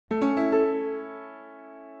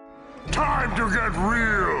Time to get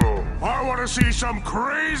real. I want to see some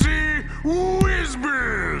crazy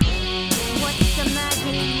whiz-biz. What's the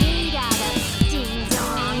magic made out of, Ding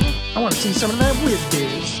Dong? I want to see some of that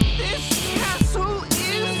whiz-biz. This castle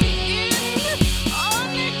is in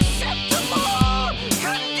unacceptable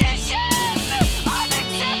condition!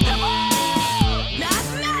 Unacceptable!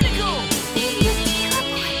 Mathematical! Maybe you're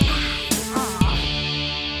terrible at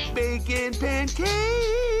that. Bacon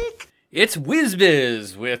pancake! It's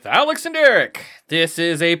WizBiz with Alex and Eric. This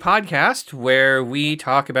is a podcast where we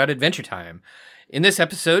talk about Adventure Time. In this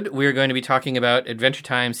episode, we're going to be talking about Adventure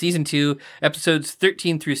Time Season 2, episodes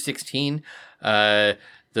 13 through 16.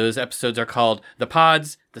 Those episodes are called The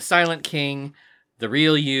Pods, The Silent King, The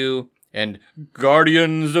Real You, and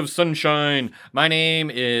Guardians of Sunshine. My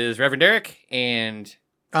name is Reverend Eric, and...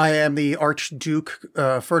 I am the Archduke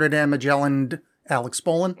Ferdinand Magellan Alex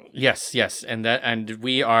Bolin. Yes, and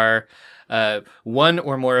we are one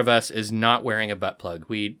or more of us is not wearing a butt plug.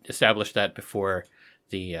 We established that before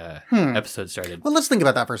the episode started. Well, let's think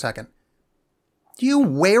about that for a second. Do you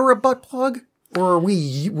wear a butt plug, or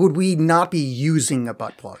would we not be using a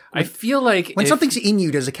butt plug? I feel like When something's in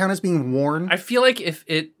you, does it count as being worn? I feel like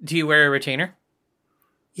do you wear a retainer?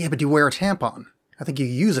 Yeah, but do you wear a tampon? I think you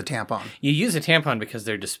use a tampon. You use a tampon because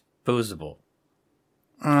they're disposable.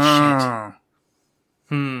 All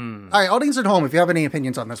right, audience at home, if you have any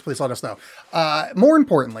opinions on this, please let us know. More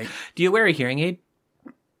importantly, Do you wear a hearing aid?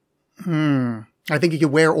 I think you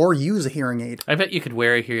could wear or use a hearing aid. I bet you could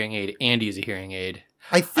wear a hearing aid and use a hearing aid.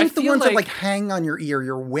 I think the feel ones that like- hang on your ear,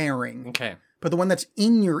 you're wearing. Okay. But the one that's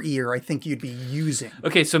in your ear, I think you'd be using.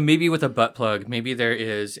 Okay, so maybe with a butt plug, maybe there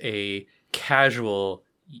is a casual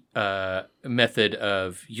method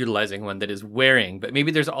of utilizing one that is wearing, but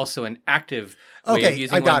maybe there's also an active way of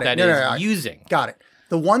using I got one it. that No, is using. Got it.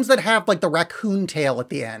 The ones that have like the raccoon tail at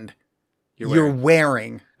the end, You're you're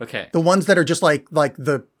wearing. Okay. The ones that are just like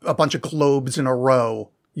a bunch of globes in a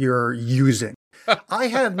row, you're using. I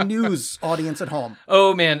have news, audience at home.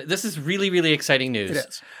 Oh man, this is really, really exciting news. It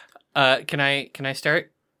is. Can I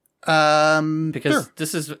start? Sure. Because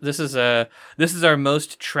this is our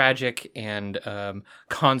most tragic and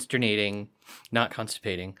consternating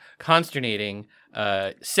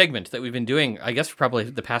segment that we've been doing, I guess, for probably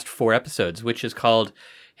the past 4 episodes, which is called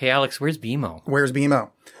 "Hey Alex, where's BMO?" Where's BMO?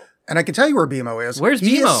 And I can tell you where BMO is. Where's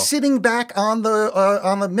He BMO? is sitting back on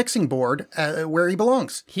the mixing board where he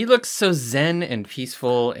belongs. He looks so zen and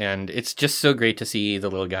peaceful, and it's just so great to see the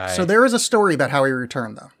little guy. So there is a story about how he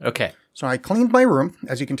returned, though. Okay. So I cleaned my room,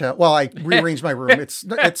 as you can tell. Well, I rearranged my room. It's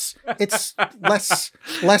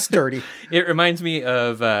less dirty. It reminds me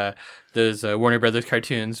of those Warner Brothers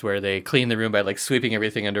cartoons where they clean the room by like sweeping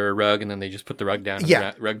everything under a rug, and then they just put the rug down. And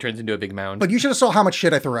Yeah. the rug turns into a big mound. But you should have saw how much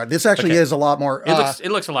shit I threw out. This actually is a lot more.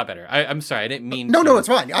 It looks a lot better. I'm sorry, I didn't mean. No, it's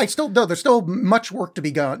fine. There's still much work to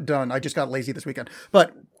be done. I just got lazy this weekend.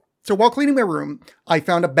 But so while cleaning my room, I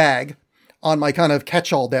found a bag on my kind of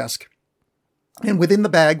catch-all desk, and within the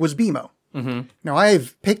bag was BMO. Mm-hmm. Now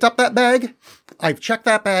I've picked up that bag, I've checked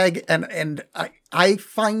that bag, and I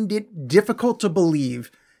find it difficult to believe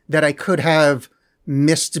that I could have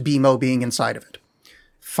missed BMO being inside of it.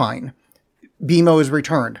 Fine. BMO is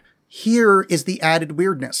returned. Here is the added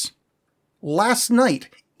weirdness. Last night,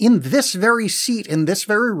 in this very seat, in this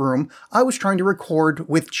very room, I was trying to record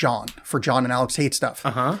with John for John and Alex Hate Stuff.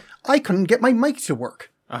 Uh-huh. I couldn't get my mic to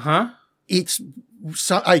work. Uh-huh.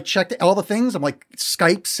 So I checked all the things. I'm like,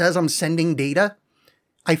 Skype says I'm sending data.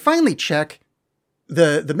 I finally check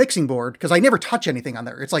the mixing board because I never touch anything on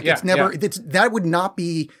there. It's like, that would not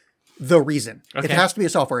be the reason. Okay. It has to be a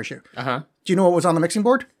software issue. Uh-huh. Do you know what was on the mixing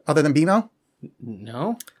board other than BMO?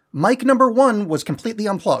 No? Mic number 1 was completely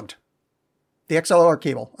unplugged. The XLR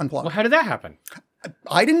cable unplugged. Well, how did that happen?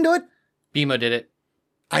 I didn't do it. BMO did it.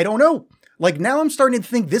 I don't know. Like, now I'm starting to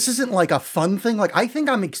think this isn't like a fun thing. Like, I think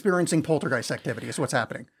I'm experiencing poltergeist activity is what's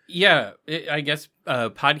happening. Yeah, I guess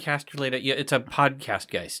podcast related. Yeah, it's a podcast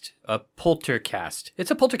geist. A poltercast. It's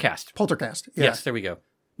a poltercast. Poltercast. Yeah. Yes, there we go.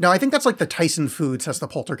 No, I think that's like the Tyson Foods has the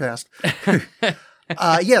poltergeist.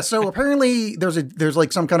 So apparently there's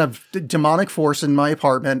like some kind of demonic force in my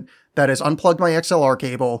apartment that has unplugged my XLR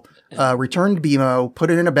cable, returned BMO, put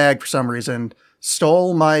it in a bag for some reason,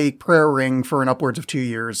 stole my prayer ring for an upwards of 2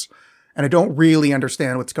 years, and I don't really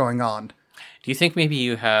understand what's going on. Do you think maybe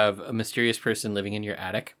you have a mysterious person living in your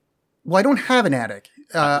attic? Well, I don't have an attic.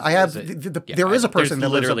 I have. There is a person that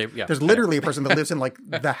lives. There's literally a person that lives in like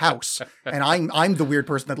the house, and I'm the weird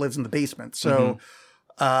person that lives in the basement. So,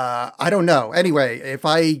 I don't know. Anyway, if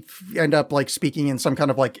I end up like speaking in some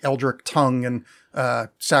kind of like Eldritch tongue and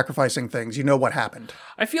sacrificing things, you know what happened.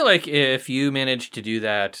 I feel like if you manage to do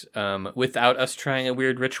that without us trying a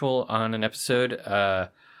weird ritual on an episode,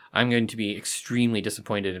 I'm going to be extremely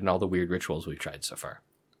disappointed in all the weird rituals we've tried so far.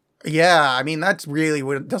 Yeah, I mean, that's really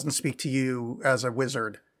what doesn't speak to you as a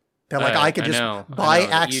wizard. That like I could just by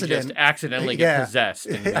accident, you just accidentally get possessed.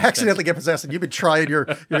 Accidentally get possessed, and you've been trying your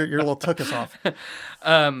little tuchus off.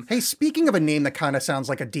 Hey, speaking of a name that kind of sounds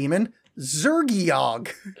like a demon,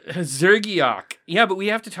 Zergiog. Zergiok. Yeah, but we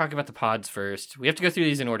have to talk about the pods first. We have to go through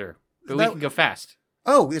these in order, but we can go fast.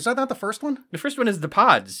 Oh, is that not the first one? The first one is the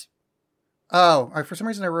pods. Oh, for some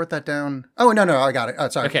reason I wrote that down. Oh, no, I got it. Oh,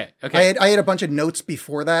 sorry. Okay. I had a bunch of notes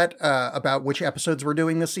before that about which episodes we're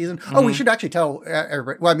doing this season. Oh, we should actually tell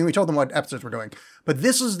everybody. Well, I mean, we told them what episodes we're doing. But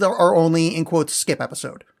this is our only, in quotes, skip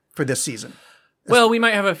episode for this season. Well, we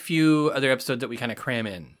might have a few other episodes that we kind of cram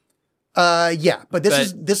in. Yeah, but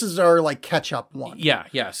this is our, like, catch-up one.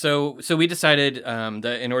 Yeah. So we decided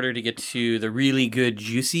that in order to get to the really good,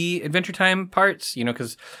 juicy Adventure Time parts, you know,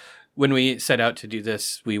 because when we set out to do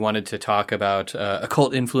this, we wanted to talk about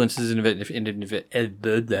occult influences in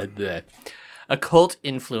occult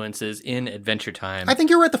influences in Adventure Time. I think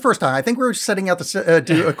you were right the first time. I think we were setting out to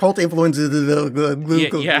do occult influences.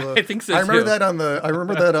 Yeah, I think so. I remember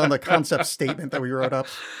that on the concept statement that we wrote up.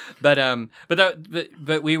 But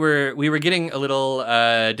we were getting a little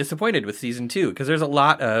disappointed with season 2 because there's a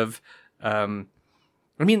lot of, I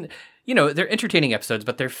mean, you know, they're entertaining episodes,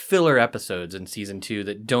 but they're filler episodes in season 2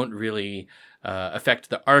 that don't really affect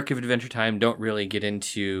the arc of Adventure Time, don't really get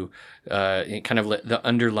into kind of the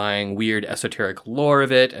underlying weird esoteric lore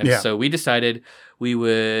of it. And so we decided we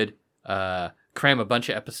would cram a bunch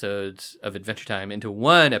of episodes of Adventure Time into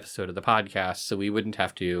one episode of the podcast so we wouldn't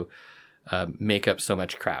have to make up so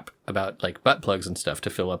much crap about like butt plugs and stuff to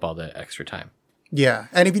fill up all the extra time. Yeah,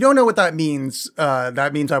 and if you don't know what that means I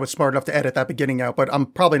was smart enough to edit that beginning out, but I'm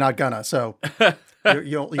probably not gonna, so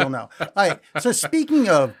you'll know. All right, so speaking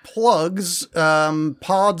of plugs,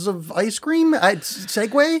 pods of ice cream,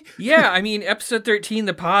 segue? Yeah, I mean, episode 13,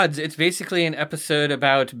 The Pods, it's basically an episode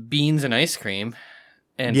about beans and ice cream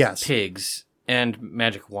and pigs and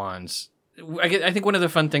magic wands. I think one of the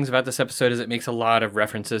fun things about this episode is it makes a lot of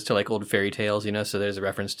references to like old fairy tales, you know, so there's a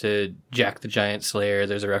reference to Jack the Giant Slayer,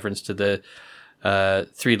 there's a reference to the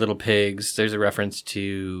Three Little Pigs. There's a reference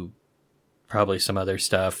to probably some other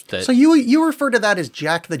stuff that. So you refer to that as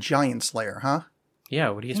Jack the Giant Slayer, huh? Yeah.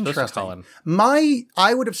 What are you supposed to call him?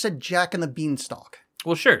 I would have said Jack and the Beanstalk.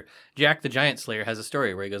 Well, sure. Jack the Giant Slayer has a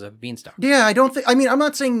story where he goes up a beanstalk. Yeah, I don't think. I mean, I'm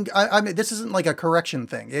not saying. I mean, this isn't like a correction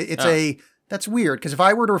thing. It's that's weird because if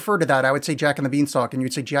I were to refer to that, I would say Jack and the Beanstalk, and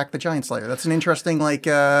you'd say Jack the Giant Slayer. That's an interesting like.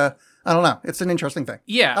 I don't know. It's an interesting thing.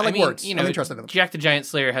 Yeah, I like words. You know, I'm interested in them. Jack the Giant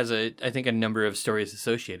Slayer has I think a number of stories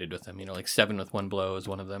associated with him. You know, like 7 with One Blow is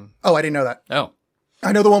one of them. Oh, I didn't know that. Oh,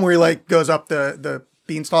 I know the one where he like goes up the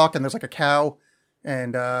beanstalk and there's like a cow,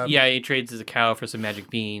 and yeah, he trades as a cow for some magic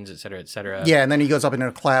beans, et cetera, et cetera. Yeah, and then he goes up into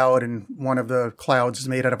a cloud, and one of the clouds is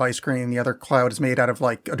made out of ice cream. The other cloud is made out of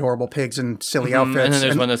like adorable pigs and silly outfits. And then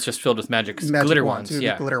there's one that's just filled with magic glitter wands.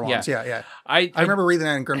 Yeah, glitter wands. Yeah. I remember reading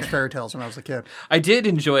that in Grimm's Fairy Tales when I was a kid. I did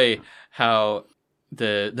enjoy how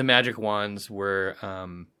the magic wands were,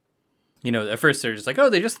 you know, at first they're just like, oh,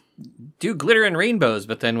 they just do glitter and rainbows,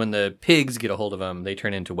 but then when the pigs get a hold of them, they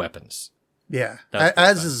turn into weapons. Yeah,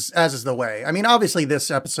 as is the way. I mean, obviously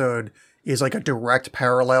this episode is like a direct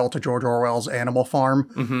parallel to George Orwell's Animal Farm.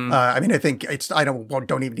 Mm-hmm. I mean, I think I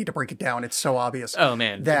don't even need to break it down. It's so obvious. Oh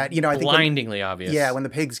man, that I think blindingly obvious. Yeah, when the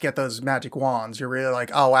pigs get those magic wands, you're really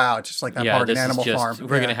like, oh wow, it's just like that part in Animal Farm.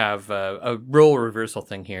 We're gonna have a role reversal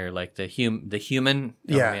thing here, like the human.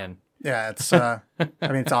 Oh, yeah. Man. Yeah, it's. I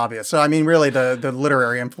mean, it's obvious. So, I mean, really, the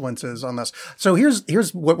literary influences on this. So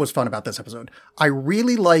here's what was fun about this episode. I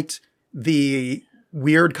really liked the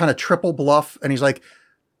weird kind of triple bluff, and he's like,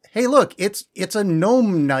 hey, look, it's a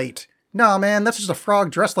gnome knight. Nah, man, that's just a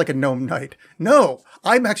frog dressed like a gnome knight. No,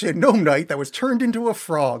 I'm actually a gnome knight that was turned into a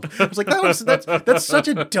frog. I was like, that's such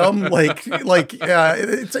a dumb,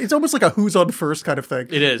 it's almost like a who's on first kind of thing.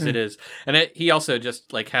 It is. And he also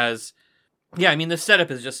just like has, yeah, I mean, the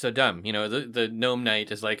setup is just so dumb. You know, the gnome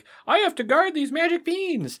knight is like, I have to guard these magic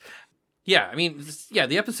beans. Yeah, I mean,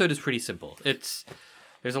 the episode is pretty simple.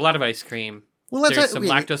 There's a lot of ice cream. Well, there's some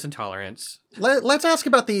lactose intolerance. Let's ask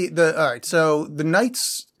about the all right. So the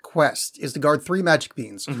knight's quest is to guard 3 magic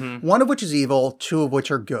beans, one of which is evil, 2 of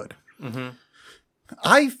which are good. Mm-hmm.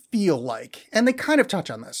 I feel like, and they kind of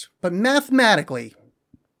touch on this, but mathematically,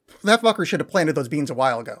 that fucker should have planted those beans a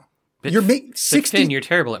while ago. You're 16. You're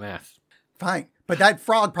terrible at math. Fine. But that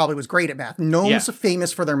frog probably was great at math. Gnomes are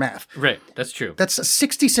famous for their math. Right. That's true. That's a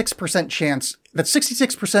 66% chance. That's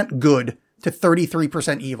 66% good to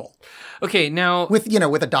 33% evil. Okay, now With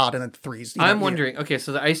a dot and a threes. I'm wondering. Okay,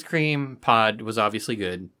 so the ice cream pod was obviously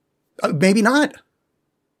good. Maybe not.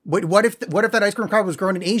 What if that ice cream pod was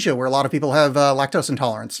grown in Asia, where a lot of people have lactose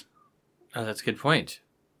intolerance? Oh, that's a good point.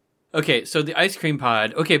 Okay, so the ice cream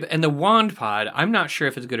pod. Okay, and the wand pod, I'm not sure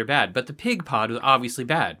if it's good or bad, but the pig pod was obviously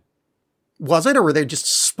bad. Was it, or were they just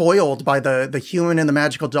spoiled by the human and the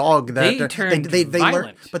magical dog? That They turned learned,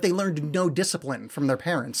 violent. but they learned no discipline from their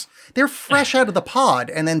parents. They're fresh out of the pod,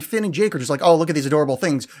 and then Finn and Jake are just like, "Oh, look at these adorable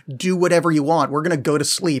things. Do whatever you want. We're gonna go to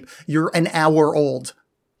sleep. You're an hour old."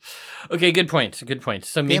 Okay, good point. Good point.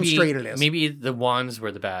 So maybe straight it is. maybe the wands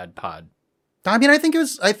were the bad pod. I mean, I think it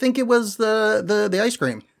was the ice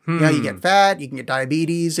cream. You know, you get fat, you can get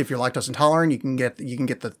diabetes. If you're lactose intolerant, you can get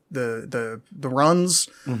the runs.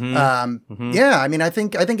 Yeah, I mean, I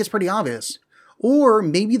think it's pretty obvious. Or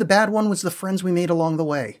maybe the bad one was the friends we made along the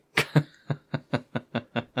way.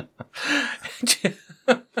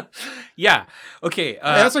 Yeah. Okay.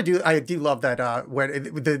 I also do love that when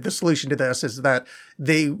the solution to this is that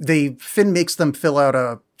Finn makes them fill out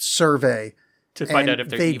a survey to find and out if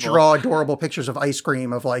they're they evil. draw adorable pictures of ice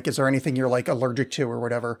cream of like, is there anything you're like allergic to or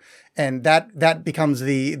whatever? And that becomes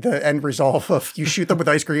the end result of you shoot them with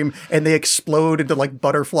ice cream and they explode into like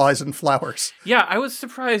butterflies and flowers. Yeah, I was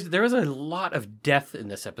surprised. There was a lot of death in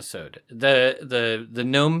this episode. The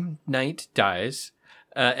gnome knight dies,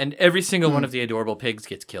 and every single one of the adorable pigs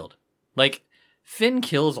gets killed. Like, Finn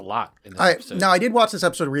kills a lot in this episode. Now, I did watch this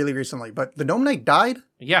episode really recently, but the gnome knight died?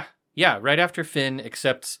 Yeah, right after Finn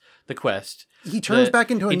accepts the quest. He turns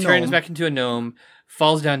back into a gnome. He turns back into a gnome,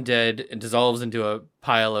 falls down dead, and dissolves into a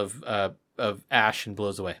pile of ash and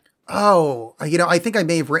blows away. Oh, I think I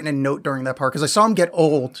may have written a note during that part because I saw him get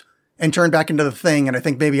old and turn back into the thing, and I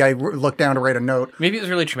think maybe I looked down to write a note. Maybe it was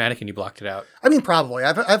really traumatic and you blocked it out. I mean, probably.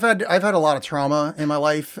 I've had a lot of trauma in my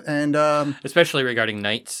life, and Especially regarding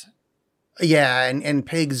knights. yeah, and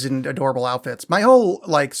pigs and adorable outfits. My whole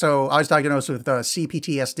so I was diagnosed with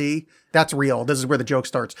CPTSD. That's real. This is where the joke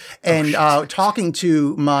starts. And talking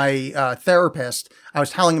to my therapist, I was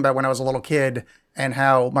telling him about when I was a little kid and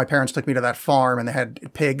how my parents took me to that farm and they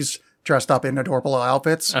had pigs dressed up in adorable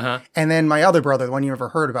outfits. And then my other brother, the one you ever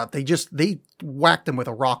heard about, they whacked him with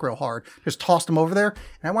a rock real hard, just tossed him over there.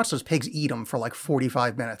 And I watched those pigs eat them for like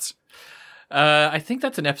 45 minutes. I think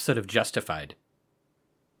that's an episode of Justified.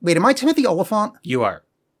 Wait, am I Timothy Oliphant? You are.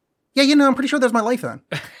 Yeah, I'm pretty sure that's my life then.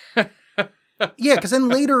 Yeah, because then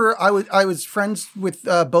later I was friends with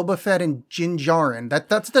Boba Fett and Din Djarin.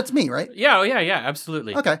 That's me, right? Yeah,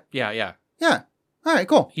 absolutely. Okay. Yeah. Yeah. All right,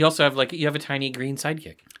 cool. You also have a tiny green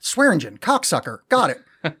sidekick. Swearingen, cocksucker. Got it.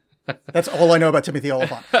 That's all I know about Timothy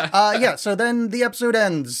Oliphant. Yeah. So then the episode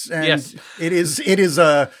ends, and Yes. it is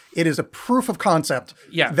a proof of concept.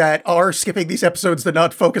 Yeah. That our skipping these episodes to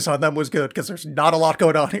not focus on them was good because there's not a lot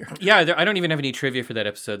going on here. Yeah, I don't even have any trivia for that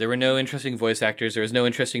episode. There were no interesting voice actors. There was no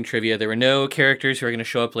interesting trivia. There were no characters who are going to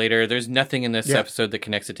show up later. There's nothing in this episode that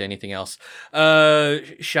connects it to anything else.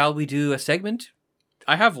 Shall we do a segment?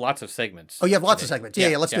 I have lots of segments. Oh, you have lots of segments.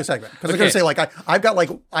 Yeah, let's do a segment. Because I was going to say, I've got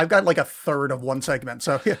like a third of one segment.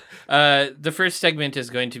 So, yeah. The first segment is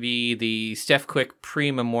going to be the Steph Quick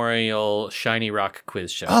pre-memorial Shiny Rock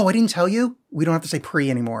quiz show. Oh, I didn't tell you? We don't have to say pre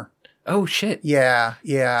anymore. Oh, shit. Yeah,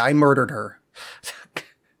 I murdered her.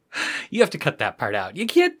 You have to cut that part out. You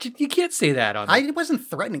can't say that on I wasn't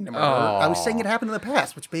threatening to murder her. I was saying it happened in the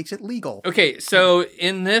past, which makes it legal. Okay, so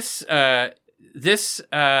in this,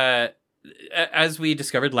 as we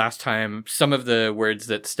discovered last time, some of the words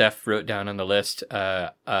that Steph wrote down on the list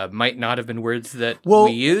might not have been words that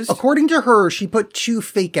we used. According to her, she put 2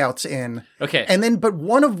 fake outs in. Okay. And then, but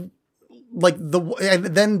one of, and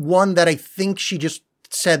then one that I think she just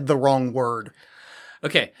said the wrong word.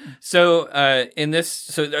 Okay, so in this,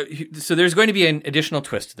 so there's going to be an additional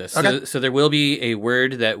twist to this. Okay. So there will be a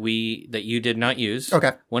word that you did not use.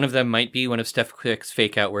 Okay. One of them might be one of Steph Quick's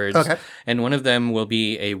fake out words. Okay. And one of them will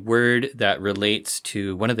be a word that relates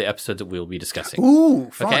to one of the episodes that we'll be discussing. Ooh,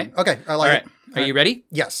 fun. Okay, I like All right. it. Are you ready?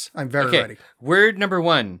 Yes, I'm very Okay. ready. Word number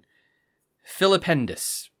 1,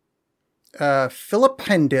 Philippendus.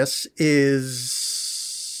 Philippendus is...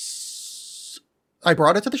 I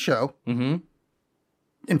brought it to the show. Mm-hmm.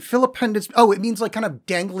 And Philippendus... it means like kind of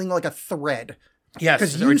dangling like a thread.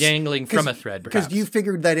 Yes, or dangling from a thread, perhaps. Because you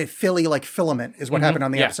figured that it Philly like filament is what happened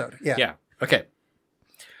on the episode. Yeah. Yeah. Okay.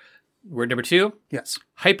 Word number 2, Yes.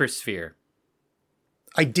 hypersphere.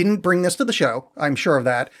 I didn't bring this to the show. I'm sure of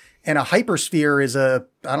that. And a hypersphere is I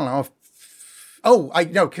don't know. I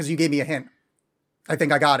know because you gave me a hint. I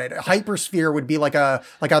think I got it. A hypersphere would be like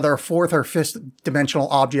either a fourth or fifth dimensional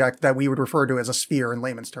object that we would refer to as a sphere in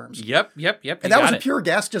layman's terms. Yep. And that was a pure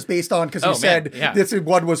guess just based on because you said yeah. this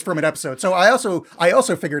one was from an episode. So I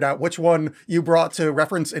also figured out which one you brought to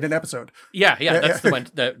reference in an episode. Yeah, that's the one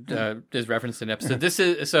that is referenced in an episode. This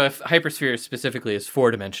is so if hypersphere specifically is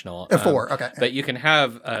 4-dimensional. 4, okay. But you can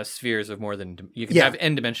have spheres of more than you can have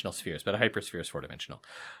n-dimensional spheres, but a hypersphere is 4-dimensional.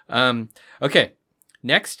 Okay,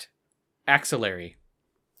 next, axillary.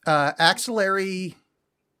 Axillary.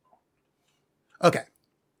 Okay.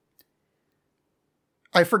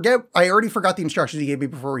 I already forgot the instructions you gave me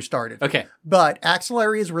before we started. Okay. But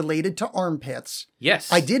axillary is related to armpits.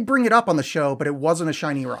 Yes. I did bring it up on the show, but it wasn't a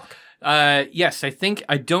shiny rock. Yes,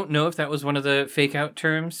 I don't know if that was one of the fake out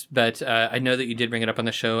terms, but I know that you did bring it up on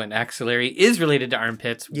the show, and axillary is related to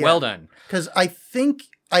armpits. Yeah. Well done. Because I think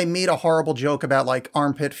I made a horrible joke about like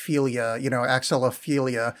armpit philia,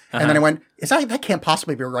 axillophilia. And then I went, that can't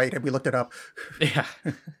possibly be right. And we looked it up. Yeah.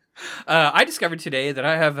 I discovered today that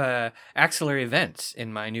I have axillary vents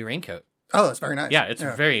in my new raincoat. Oh, that's very nice. Yeah, it's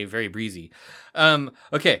very, very breezy.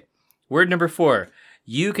 Okay, word number 4,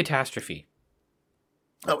 eucatastrophe.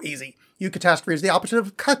 Oh, easy. Eucatastrophe is the opposite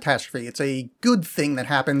of catastrophe. It's a good thing that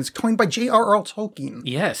happens, coined by J.R.R. Tolkien.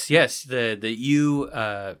 Yes. The U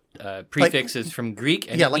prefix is from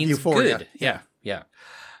Greek and it like means euphoria. good. Yeah.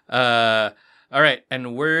 All right,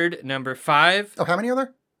 and word number 5. Oh, how many are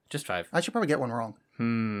there? Just 5. I should probably get one wrong.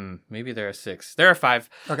 Maybe there are 6. There are 5.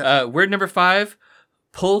 Okay. Word number 5,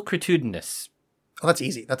 pulchritudinous. Oh, that's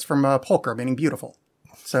easy. That's from pulchra, meaning beautiful.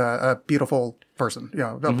 It's a beautiful person.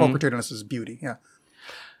 Pulchritudinous is beauty. Yeah.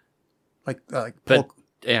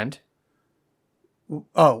 And? Did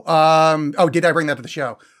I bring that to the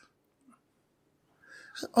show?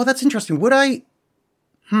 Oh, that's interesting. Would I?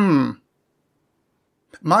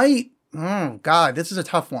 God, this is a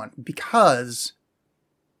tough one because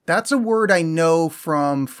that's a word I know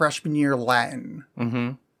from freshman year Latin.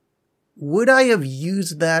 Mm-hmm. Would I have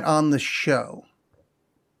used that on the show?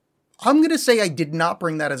 I'm going to say I did not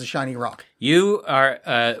bring that as a shiny rock. You are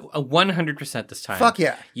 100% this time. Fuck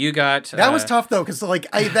yeah. You got... That was tough though, because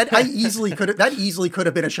that easily could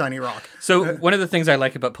have been a shiny rock. So one of the things I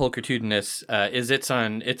like about pulchritudinous is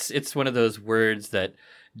it's one of those words that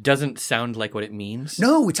doesn't sound like what it means.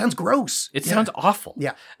 No, it sounds gross. It sounds awful.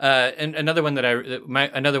 Yeah. And another one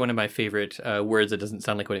another one of my favorite words that doesn't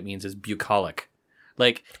sound like what it means is bucolic.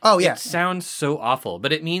 Like, it sounds so awful,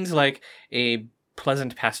 but it means like a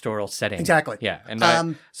pleasant pastoral setting. Exactly. Yeah.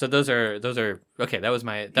 And so those are okay. That was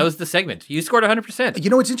the segment. You scored 100%. You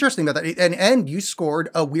know what's interesting about that? And you scored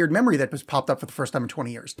a weird memory that was popped up for the first time in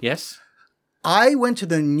 20 years. Yes. I went to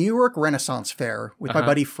the New York Renaissance Fair with my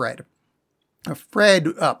buddy Fred. Fred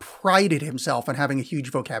prided himself on having a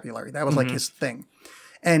huge vocabulary. That was like his thing.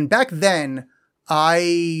 And back then,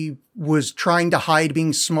 I was trying to hide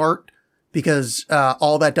being smart because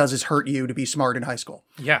all that does is hurt you to be smart in high school.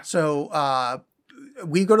 Yeah. So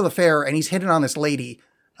we go to the fair and he's hitting on this lady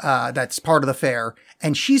that's part of the fair.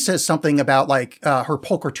 And she says something about like her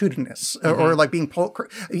pulchritudinous or like being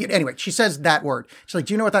anyway, she says that word. She's like,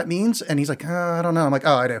 do you know what that means? And he's like, I don't know. I'm like,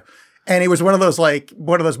 oh, I do. And it was one of those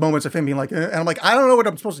moments of him being like, and I'm like, I don't know what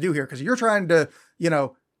I'm supposed to do here because you're trying to,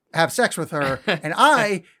 have sex with her. And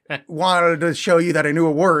I wanted to show you that I knew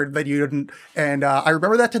a word that you didn't. And I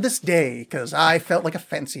remember that to this day because I felt like a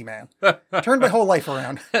fancy man. Turned my whole life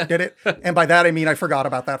around. Did it? And by that, I mean, I forgot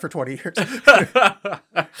about that for 20 years.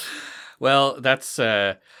 Well, that's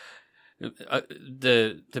the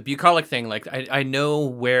bucolic thing. Like I know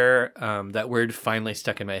where that word finally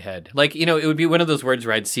stuck in my head. Like, it would be one of those words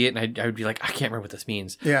where I'd see it and I would be like, I can't remember what this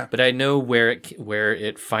means. Yeah. But I know where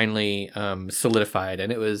it finally solidified.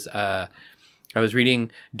 And it was I was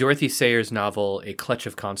reading Dorothy Sayers' novel A Clutch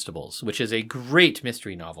of Constables, which is a great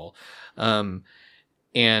mystery novel. And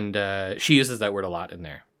she uses that word a lot in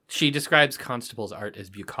there. She describes Constable's art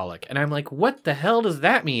as bucolic. And I'm like, what the hell does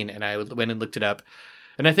that mean? And I went and looked it up.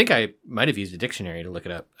 And I think I might have used a dictionary to look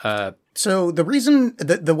it up. So the reason,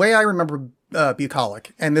 the way I remember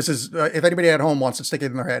bucolic, and this is, if anybody at home wants to stick it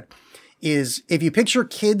in their head, is if you picture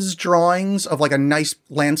kids' drawings of like a nice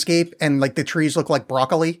landscape and like the trees look like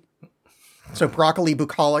broccoli. So broccoli,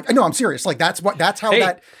 bucolic. No, I'm serious. Like that's how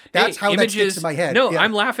that sticks in my head. No, yeah.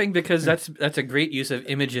 I'm laughing because that's a great use of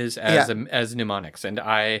images as mnemonics, and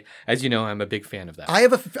as you know, I'm a big fan of that. I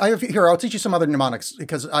have here. I'll teach you some other mnemonics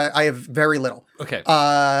because I have very little. Okay.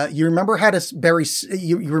 You remember how to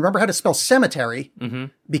you remember how to spell cemetery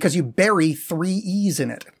because you bury 3 E's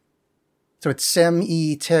in it. So it's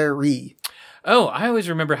cemetery. Oh, I always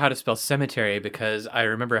remember how to spell cemetery because I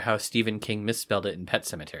remember how Stephen King misspelled it in Pet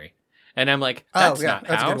Sematary. And I'm like, Oh, that's yeah, not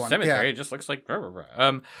that's a how good one. cemetery. Yeah. It just looks like blah, blah,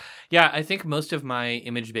 blah. Yeah, I think most of my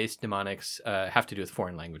image-based mnemonics have to do with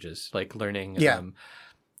foreign languages, like learning, Yeah.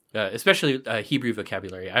 especially Hebrew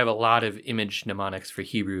vocabulary. I have a lot of image mnemonics for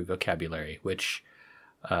Hebrew vocabulary, which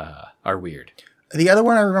are weird. The other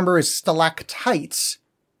one I remember is stalactites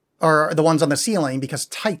are the ones on the ceiling because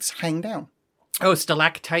tights hang down. Oh,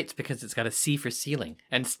 stalactites because it's got a C for ceiling,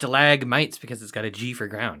 and stalagmites because it's got a G for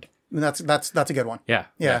ground. And that's a good one. Yeah.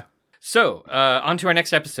 Yeah. So, on to our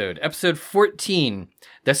next episode. Episode 14,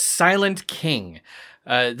 The Silent King.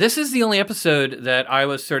 This is the only episode that I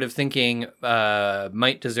was sort of thinking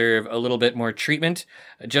might deserve a little bit more treatment,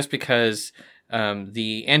 just because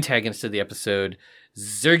the antagonist of the episode,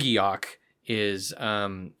 Zergiok, is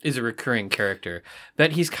a recurring character.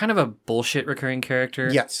 But he's kind of a bullshit recurring character.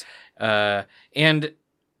 Yes. And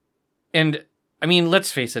I mean,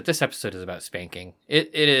 let's face it, this episode is about spanking.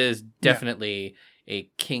 It is definitely a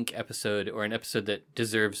kink episode, or an episode that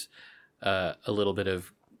deserves a little bit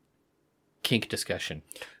of kink discussion.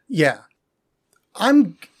 Yeah.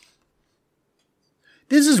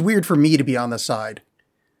 This is weird for me to be on this side.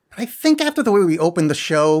 I think after the way we opened the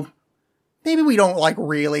show, maybe we don't like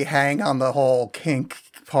really hang on the whole kink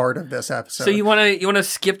part of this episode. So you want to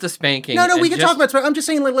skip the spanking? No, we and can talk about it. I'm just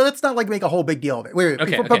saying, like, let's not like make a whole big deal of it. Wait,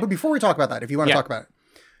 Okay, but before we talk about that, if you want to talk about it,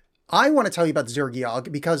 I want to tell you about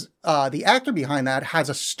Zergiog because the actor behind that has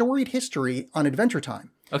a storied history on Adventure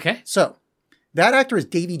Time. Okay. So that actor is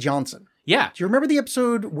Davy Johnson. Yeah. Do you remember the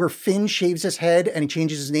episode where Finn shaves his head and he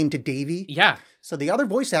changes his name to Davy? Yeah. So the other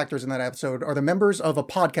voice actors in that episode are the members of a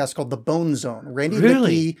podcast called The Bone Zone. Randy Really?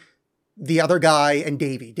 Lickey, the other guy, and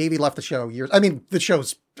Davey. Davey left the show years. I mean, the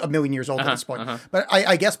show's a million years old at this point. But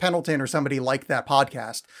I guess Pendleton or somebody liked that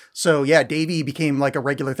podcast. So yeah, Davey became like a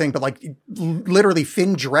regular thing. But like literally,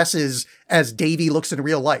 Finn dresses as Davey looks in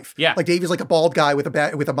real life. Yeah. Like Davey's like a bald guy with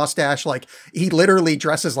a mustache. Like he literally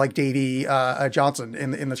dresses like Davey Johnson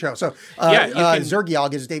in the show. So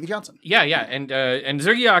Zergiog is Davey Johnson. Yeah, yeah. And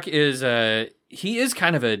Zergiok is he is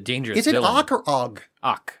kind of a dangerous Is it villain. Ock or Og?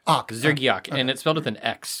 Ock. Ock. Zergiok, and it's spelled with an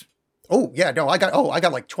X. Oh yeah, no, I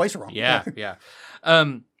got like twice wrong. Yeah, yeah.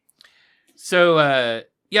 Okay.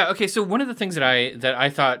 So one of the things that I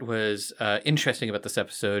thought was interesting about this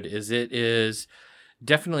episode is it is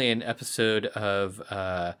definitely an episode of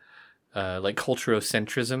like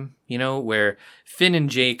culturocentrism, where Finn and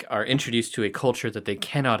Jake are introduced to a culture that they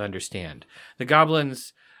cannot understand. The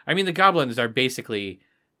goblins are basically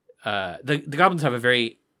the goblins have a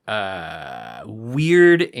very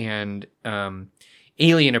weird and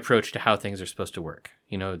alien approach to how things are supposed to work.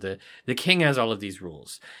 The king has all of these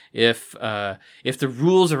rules. If the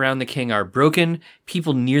rules around the king are broken,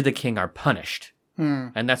 people near the king are punished.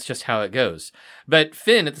 And that's just how it goes. But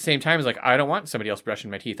Finn at the same time is like, I don't want somebody else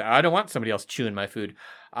brushing my teeth. I don't want somebody else chewing my food.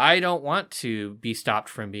 I don't want to be stopped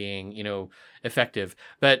from being, effective.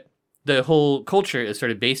 But the whole culture is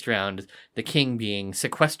sort of based around the king being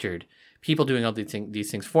sequestered, people doing all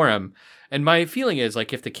these things for him. And my feeling is,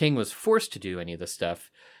 like, if the king was forced to do any of this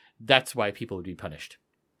stuff, that's why people would be punished.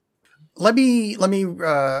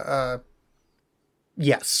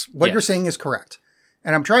 Yes, what you're saying is correct.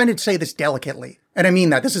 And I'm trying to say this delicately. And I mean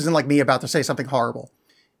that. This isn't like me about to say something horrible.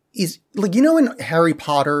 Is, like, in Harry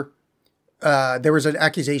Potter, there was an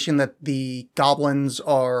accusation that the goblins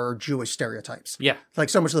are Jewish stereotypes. Yeah. Like,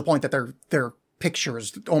 so much to the point that their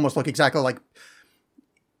pictures almost look exactly like...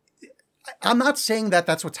 I'm not saying that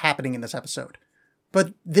that's what's happening in this episode.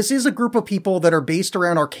 But this is a group of people that are based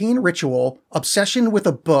around arcane ritual, obsession with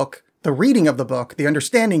a book, the reading of the book, the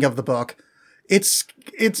understanding of the book. It's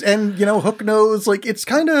Hook knows, like, it's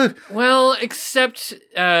kind of... Well, except,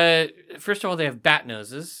 first of all, they have bat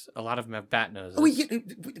noses. A lot of them have bat noses.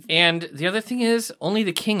 And the other thing is, only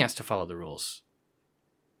the king has to follow the rules.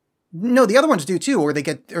 No, the other ones do too, or they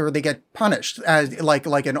get punished as like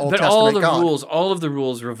an Old Testament god. All of the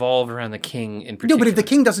rules revolve around the king in particular. No, but if the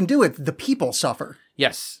king doesn't do it, the people suffer.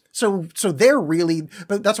 Yes. So they're really,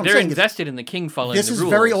 but that's what I'm saying. They're invested in the king following the rules. This is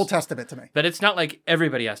very Old Testament to me. But it's not like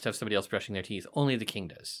everybody has to have somebody else brushing their teeth. Only the king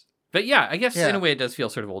does. But yeah, I guess in a way it does feel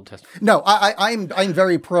sort of Old Testament. No, I'm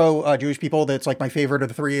very pro Jewish people. That's like my favorite of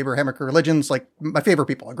the three Abrahamic religions. Like my favorite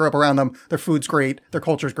people. I grew up around them. Their food's great. Their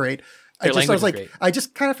culture's great. I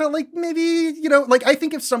just kind of felt like maybe, like, I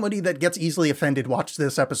think if somebody that gets easily offended watched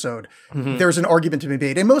this episode, there's an argument to be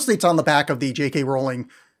made. And mostly it's on the back of the J.K.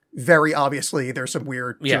 Rowling. Very obviously, there's some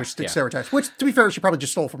weird Jewish stereotypes, which, to be fair, she probably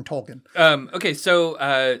just stole from Tolkien. Okay,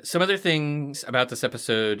 so some other things about this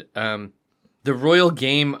episode. The Royal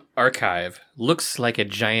Game Archive looks like a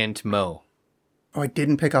giant moe. Oh, I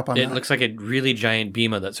didn't pick up on It that. looks like a really giant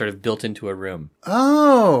BMO that's sort of built into a room,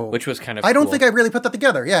 Oh. which was kind of I don't cool. think I really put that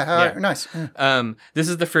together. Yeah, Yeah. nice. Yeah. This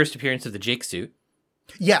is the first appearance of the Jake suit.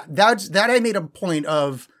 Yeah, that I made a point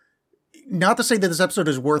of, not to say that this episode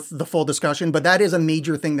is worth the full discussion, but that is a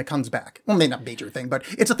major thing that comes back. Well, maybe not major thing, but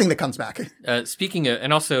it's a thing that comes back. Speaking of,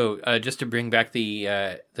 and also just to bring back the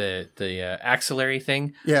axillary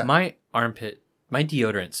thing. Yeah. My armpit, my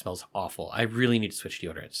deodorant smells awful. I really need to switch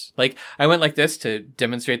deodorants. Like I went like this to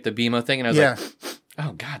demonstrate the BMO thing, and I was Yeah. like,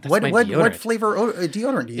 oh god, that's What my what deodorant. what flavor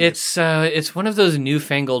deodorant do you use? It's one of those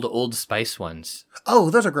newfangled Old Spice ones. Oh,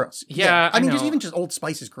 those are gross. Yeah, I mean, I know. even just Old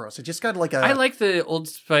Spice is gross. It just got like a. I like the Old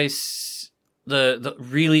Spice, the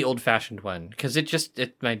really old fashioned one, because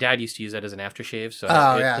my dad used to use that as an aftershave, so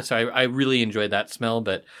I really enjoyed that smell.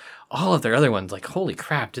 But all of their other ones, like holy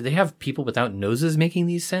crap, did they have people without noses making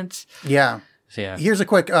these scents? Yeah. So yeah, Here's a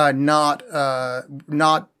quick, not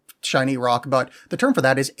shiny rock, but the term for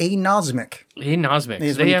that is anosmic. anosmic.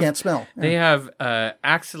 Is when you can't smell. They have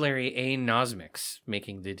axillary anosmics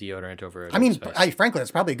making the deodorant over. At I mean, Old Spice. frankly,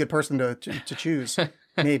 that's probably a good person to choose.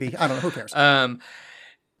 Maybe. I don't know. Who cares?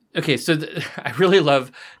 Okay, so I really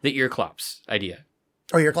love the ear clops idea.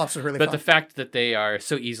 Oh, your clops is really But fun. the fact that they are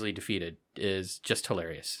so easily defeated is just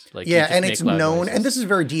hilarious. Like Yeah, you just and make it's loud known, noises. and this is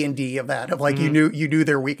very D&D of that, of like you knew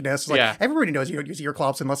their weakness. Like Yeah. everybody knows you don't use ear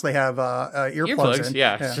clops unless they have earplugs earplugs. in.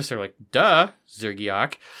 Yeah, it's just sort of like duh,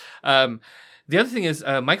 Zergiak. The other thing is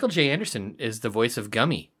Michael J. Anderson is the voice of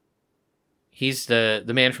Gummy. He's the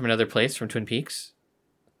man from Another Place from Twin Peaks.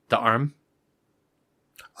 The arm.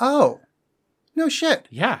 Oh, no shit.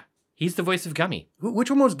 Yeah, he's the voice of Gummy. Which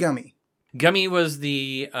one was Gummy? Gummy was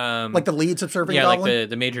the Like the lead subservient yeah, goblin? like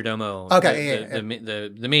the major domo. Okay,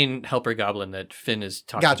 the main helper goblin that Finn is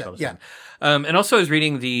talking Gotcha, to all the yeah. time. And also I was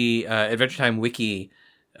reading the Adventure Time wiki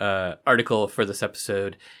article for this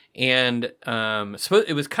episode, and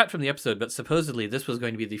it was cut from the episode, but supposedly this was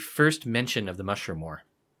going to be the first mention of the Mushroom War.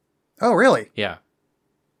 Oh, really? Yeah.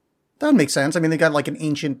 That would make sense. I mean, they got like an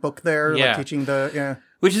ancient book there, Yeah. like teaching the, yeah.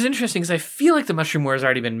 Which is interesting because I feel like the Mushroom War has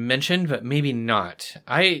already been mentioned, but maybe not.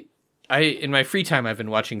 I in my free time I've been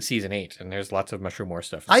watching season 8, and there's lots of Mushroom War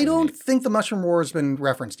stuff. in I season don't 8. think the Mushroom War has been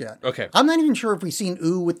referenced yet. Okay. I'm not even sure if we've seen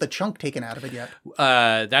Ooh with the chunk taken out of it yet.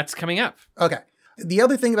 That's coming up. Okay. The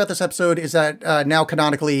other thing about this episode is that now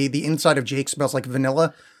canonically the inside of Jake smells like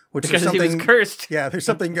vanilla, which Because is he something was cursed. Yeah, there's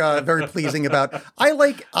something very pleasing about. I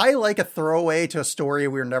like a throwaway to a story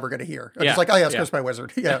we're never going to hear. I'm Yeah, just like, oh yeah, it's yeah. cursed by a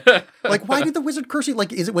wizard. Yeah, like why did the wizard curse you?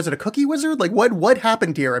 Like, was it a cookie wizard? Like what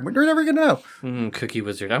happened here? And we're never going to know. Cookie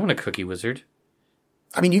Wizard. I want a Cookie Wizard.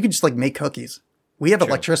 I mean, you can just like make cookies. We have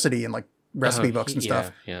electricity and like recipe books and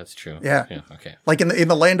stuff. Yeah, that's true. Yeah. Okay. Like in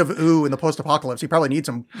the land of Ooh in the post-apocalypse, you probably need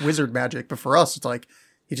some wizard magic. But for us, it's like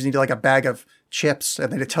you just need like a bag of chips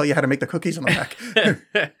and they tell you how to make the cookies on the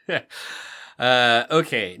back.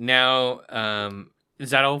 Okay. Now,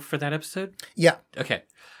 is that all for that episode? Yeah. Okay.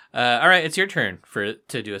 All right. It's your turn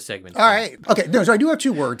to do a segment. All right. Okay. No, so I do have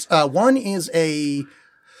two words. One is a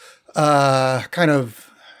kind of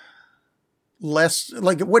less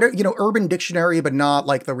like what Urban Dictionary, but not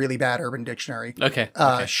like the really bad Urban Dictionary. Okay.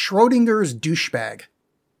 Schrodinger's douchebag.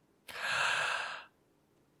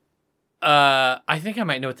 I think I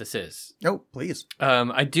might know what this is. Oh, please.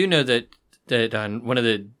 I do know that on one of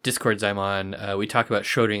the Discords I'm on, we talk about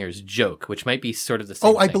Schrodinger's joke, which might be sort of the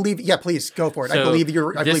same Oh, I thing. believe. Yeah, please go for it. I So believe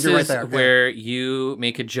you're right this there. is Yeah. where you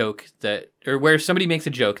make a joke or where somebody makes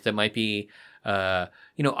a joke that might be,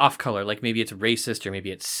 off color. Like maybe it's racist, or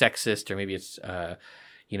maybe it's sexist, or maybe it's,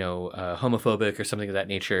 homophobic or something of that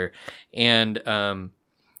nature. And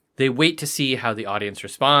they wait to see how the audience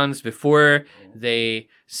responds before they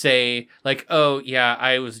say like, "Oh yeah,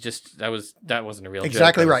 that wasn't a real joke.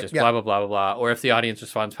 Exactly That was right, just yeah. blah blah blah blah blah." Or if the audience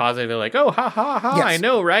responds positive, they're like, "Oh ha ha ha, Yes. I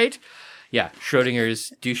know, right?" Yeah,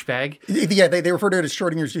 Schrodinger's douchebag. Yeah, they refer to it as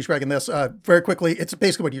Schrodinger's douchebag in this. Very quickly, it's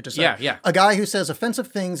basically what you just said. Yeah. A guy who says offensive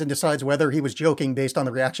things and decides whether he was joking based on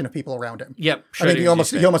the reaction of people around him. Yep. I mean, you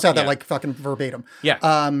almost Schrodinger's had that douchebag. like fucking verbatim. Yeah.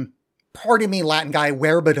 Pardon me, Latin guy,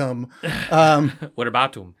 verbatim. What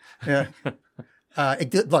about him? Yeah.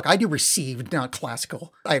 Look, I do received, not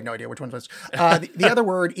classical. I have no idea which one it was. The other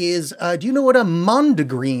word is, do you know what a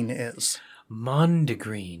mondegreen is?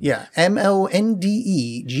 Mondegreen. Yeah, Mondegreen.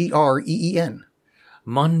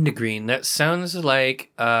 Mondegreen. That sounds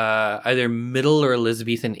like either Middle or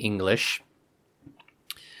Elizabethan English.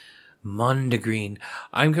 Mondegreen.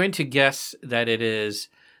 I'm going to guess that it is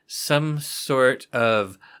some sort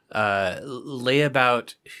of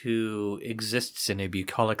layabout who exists in a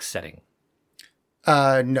bucolic setting.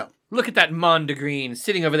 No. Look at that Mondegreen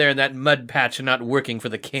sitting over there in that mud patch and not working for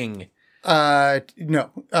the king. No.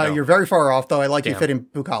 You're very far off, though. I like you Damn. fit in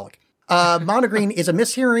bucolic. Monogreen is a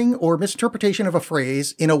mishearing or misinterpretation of a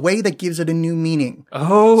phrase in a way that gives it a new meaning.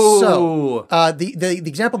 Oh. So, the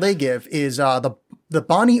example they give is the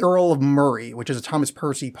Bonnie Earl of Murray, which is a Thomas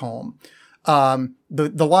Percy poem.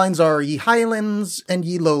 The lines are, "Ye highlands and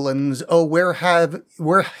ye lowlands, oh, where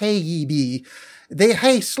hae ye be? They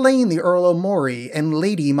hae slain the Earl o' Moray and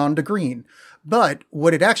Lady Mondegreen." But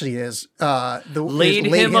what it actually is, laid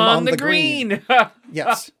him on the green.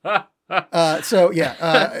 Yes. So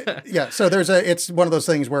it's one of those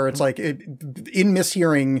things where it's like in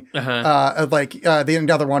mishearing, the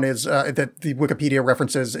other one is that the Wikipedia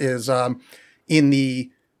references is in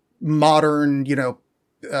the modern, In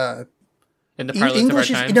the parlance English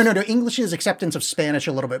of our is times? no English's acceptance of Spanish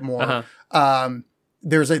a little bit more.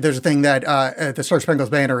 There's a thing that the Star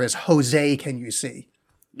Spangled Banner is Jose, can you see?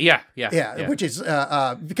 Yeah. Which is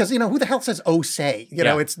because who the hell says "oh say"?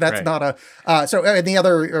 That's right. not a. So and the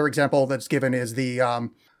other example that's given is the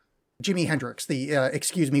Jimi Hendrix, the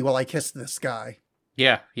 "excuse me while I kiss this guy."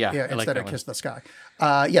 Yeah. Yeah, I like instead that of one. "kiss the sky."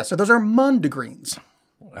 So those are Mondegreens.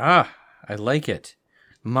 Ah, I like it.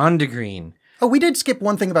 Mondegreen. Oh, we did skip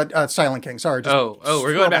one thing about Silent King. Sorry. Just Oh,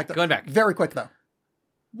 we're throw going back. the- Going back. Very quick though.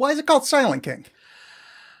 Why is it called Silent King?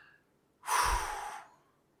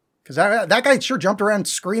 Because that guy sure jumped around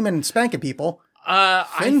screaming and spanking people.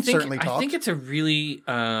 Finn certainly I talked. think it's a really.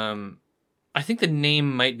 I think the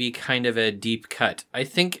name might be kind of a deep cut. I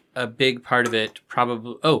think a big part of it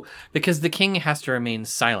probably. Oh, because the king has to remain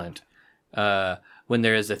silent when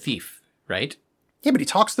there is a thief, right? Yeah, but he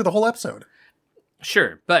talks through the whole episode.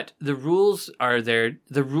 Sure, but the rules are there.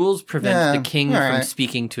 The rules prevent Yeah, the king all from right.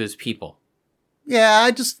 speaking to his people. Yeah,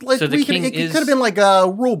 I just like So the king it is- could have been like a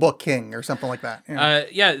rulebook king or something like that.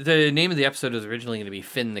 Yeah. The name of the episode was originally going to be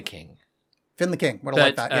Finn the King. Finn the King. Would have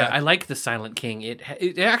But liked that. Yeah. I like the Silent King. It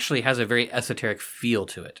actually has a very esoteric feel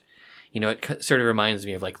to it. It sort of reminds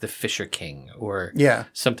me of like the Fisher King or Yeah.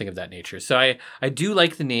 something of that nature. So I do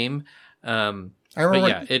like the name. I But remember.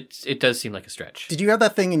 yeah, it does seem like a stretch. Did you have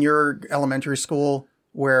that thing in your elementary school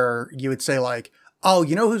where you would say like, "Oh,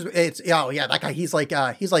 that guy. He's like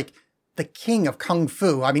the king of kung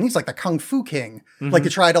fu. I mean, he's like the kung fu king." Like you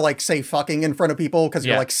try to like say fucking in front of people because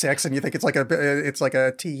you're Yeah. like 6 and you think it's like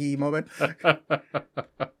a TE moment.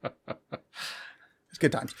 It's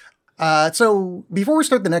good times. So before we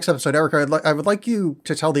start the next episode, Eric, I would like you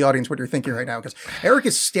to tell the audience what you're thinking right now, because Eric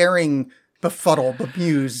is staring befuddled,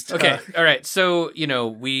 bemused. Okay, all right. So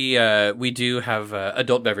we do have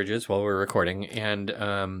adult beverages while we're recording,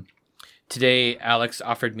 and today Alex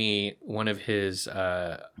offered me one of his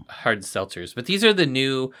hard seltzers. But these are the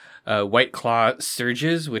new White Claw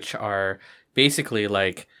Surges, which are basically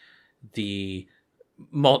like the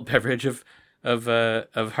malt beverage of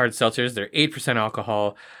hard seltzers. They're 8%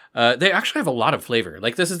 alcohol. They actually have a lot of flavor.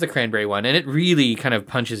 Like this is the cranberry one, and it really kind of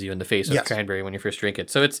punches you in the face with Yes. cranberry when you first drink it.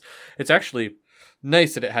 So it's actually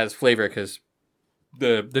nice that it has flavor, because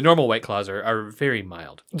the normal White Claws are very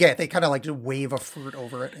mild. Yeah, they kind of like just wave a fruit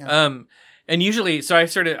over it. Yeah. And usually, so I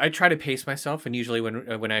try to pace myself, and usually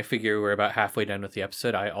when I figure we're about halfway done with the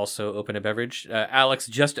episode, I also open a beverage. Alex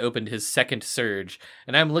just opened his second surge,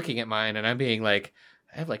 and I'm looking at mine, and I'm being like,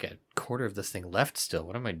 I have like a quarter of this thing left still.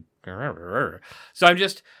 What am I? So I'm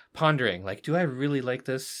just pondering, like, do I really like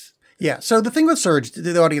this? Yeah. So the thing with Surge, to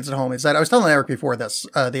the audience at home, is that I was telling Eric before this,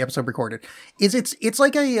 the episode recorded, is it's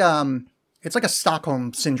like a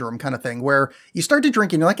Stockholm syndrome kind of thing where you start to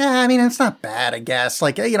drink and you're like, I mean, it's not bad, I guess.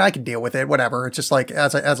 Like, I can deal with it, whatever. It's just like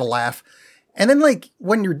as a laugh. And then like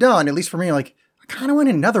when you're done, at least for me, you're like, I kind of want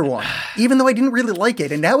another one, even though I didn't really like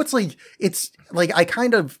it. And now it's like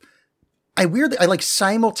I like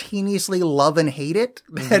simultaneously love and hate it.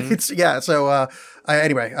 And it's, yeah. So,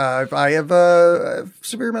 anyway, I have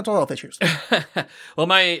severe mental health issues. Well,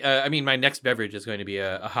 my next beverage is going to be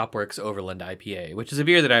a Hopworks Overland IPA, which is a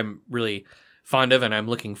beer that I'm really fond of and I'm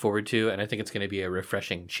looking forward to, and I think it's going to be a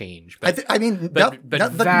refreshing change. But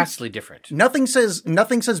vastly different. Nothing says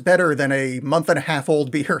better than a month and a half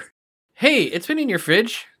old beer. Hey, it's been in your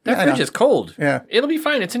fridge. That Yeah, I fridge know. is cold. Yeah. It'll be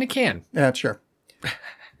fine. It's in a can. Yeah, sure.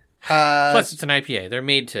 Plus, it's an IPA. They're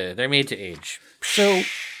made to age. So,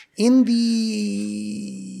 in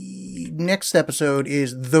the next episode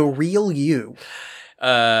is The Real You.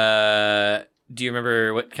 Do you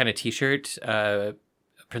remember what kind of T-shirt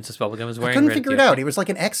Princess Bubblegum was I wearing? couldn't right at figure the it out. opening? He was like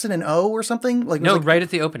an X and an O or something. Like it was No, like- right at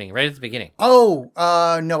the opening, right at the beginning. Oh,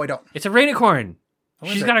 no, I don't. It's a rainicorn. Oh,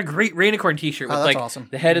 is She's it? got a great rainicorn T-shirt with Oh, that's like awesome.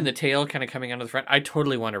 the head and the tail kind of coming out of the front. I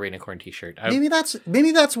totally want a rainicorn T-shirt. Maybe that's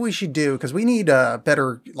what we should do, because we need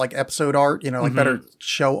better like episode art, like better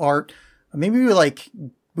show art. Maybe we like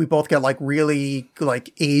we both get like really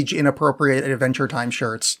like age inappropriate Adventure Time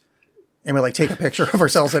shirts. And we like take a picture of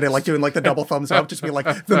ourselves in it, like doing like the double thumbs up, just be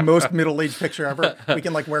like the most middle-aged picture ever. We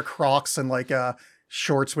can like wear Crocs and like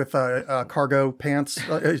shorts with cargo pants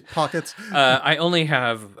pockets. I only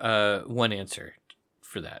have one answer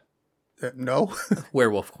for that. No.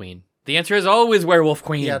 Werewolf Queen. The answer is always Werewolf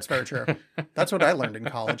Queen. Yeah, it's very true. That's what I learned in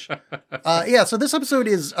college. Yeah, so this episode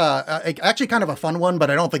is actually kind of a fun one,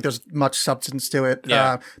 but I don't think there's much substance to it.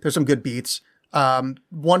 Yeah. There's some good beats.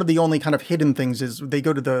 One of the only kind of hidden things is they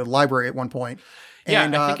go to the library at one point. Yeah,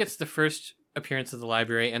 And, I think it's the first appearance of the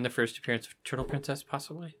library and the first appearance of Turtle Princess,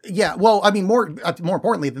 possibly. yeah, well, I mean, more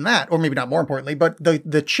importantly than that, or maybe not more importantly, but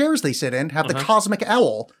the chairs they sit in have the cosmic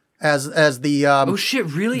owl as the Oh shit!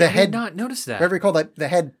 Really? the I head- did not notice that. whatever you call that, the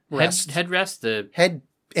head rest, Headrest. The head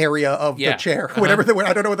area of Yeah, the chair, uh-huh. whatever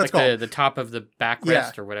I don't know what that's like called. the top of the backrest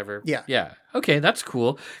Yeah. or whatever. Yeah. Yeah. Okay, that's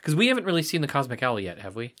cool. Because we haven't really seen the Cosmic Owl yet,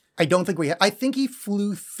 have we? I don't think I think he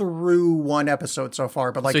flew through one episode so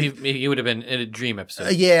far, but like So he would have been in a dream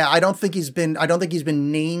episode. yeah, I don't think he's been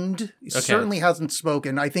named. He certainly hasn't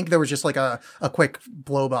spoken. I think there was just like a quick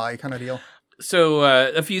blow by kind of deal. So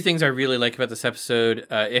a few things I really like about this episode.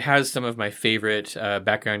 It has some of my favorite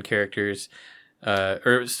background characters,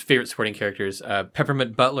 or favorite supporting characters.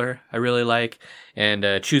 Peppermint Butler, I really like, and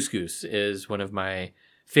Choose Goose is one of my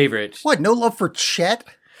favorite. What? No love for Chet?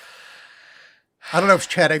 I don't know if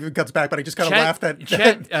Chet even comes back, but I just kind of laughed at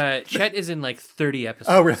Chet is in like 30 episodes.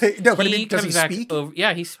 Oh, really? No, but I mean, does he comes back speak?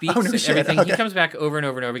 yeah, he speaks. Oh, no and shit. everything. He Okay. comes back over and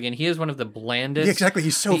over and over again. He is one of the blandest. Yeah, exactly.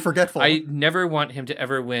 He's so forgetful. I never want him to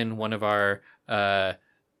ever win one of our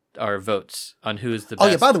votes on who is the best.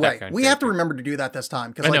 Oh yeah, by the way, background we have to character. remember to do that this time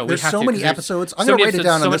I because know, like, we there's have so to, many 'cause there's episodes. I'm so going to many write it episodes,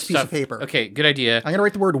 down so on much this piece of stuff. paper. Okay, good idea. I'm going to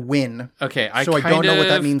write the word win, Okay, so I don't know what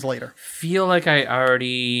that means later. Feel like I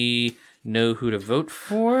already know who to vote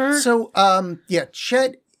for. So, yeah,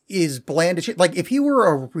 Chet is bland as shit. Like, if he were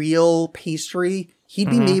a real pastry, he'd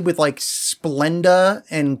be made with like Splenda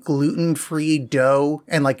and gluten-free dough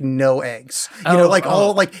and like no eggs. You know, like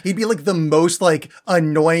all like he'd be like the most like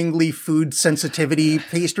annoyingly food sensitivity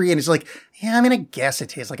pastry, and it's like, yeah, I'm gonna guess it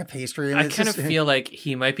tastes like a pastry. And I it's kind of just- feel like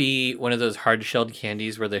he might be one of those hard-shelled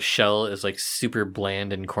candies where the shell is like super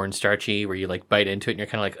bland and cornstarchy, where you like bite into it and you're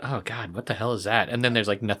kind of like, oh god, what the hell is that? And then there's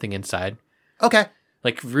like nothing inside, okay.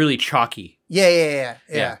 like really chalky. Yeah.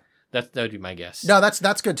 That would be my guess. No,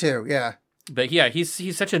 that's good too. Yeah. But yeah, he's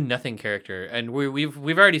such a nothing character, and we've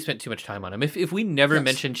already spent too much time on him. If we never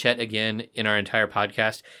mention Chet again in our entire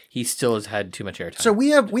podcast, he still has had too much airtime. So we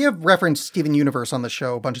have referenced Steven Universe on the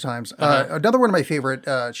show a bunch of times. Another one of my favorite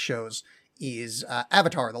shows is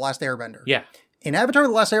Avatar: The Last Airbender. yeah, In Avatar: The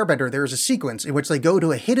Last Airbender, there is a sequence in which they go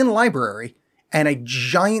to a hidden library and a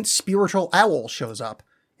giant spiritual owl shows up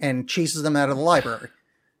and chases them out of the library.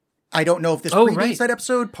 I don't know if this predates right. that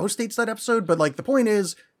episode, postdates that episode, but like the point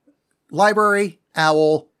is, library,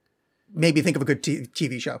 owl, maybe think of a good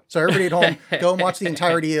TV show. So everybody at home, go and watch the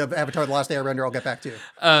entirety of Avatar: The Last Airbender. I'll get back to you.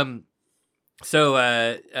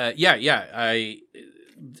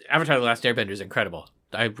 Avatar: The Last Airbender is incredible.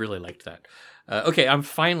 I really liked that. Okay, I'm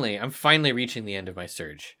finally reaching the end of my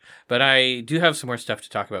surge, but I do have some more stuff to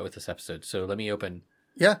talk about with this episode. So let me open.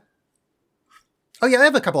 Yeah. Oh yeah, I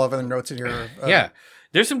have a couple of other notes in here. Yeah,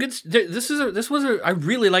 there's some good. I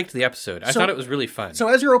really liked the episode. I thought it was really fun. So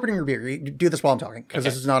as your opening review, you do this while I'm talking, because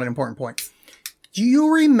this is not an important point. Do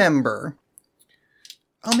you remember?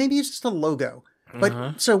 Oh, maybe it's just a logo.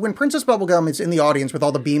 But so when Princess Bubblegum is in the audience with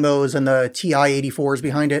all the BMOs and the TI-84s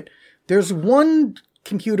behind it, there's one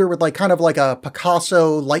computer with like kind of like a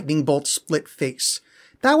Picasso lightning bolt split face.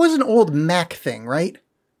 That was an old Mac thing, right?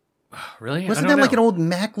 Really? Wasn't I that don't like know. an old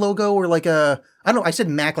Mac logo or like a? I don't know. I said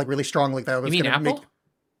Mac like really strongly. Like that You was mean gonna Apple?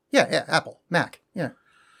 Yeah, Apple, Mac, yeah.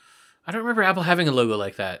 I don't remember Apple having a logo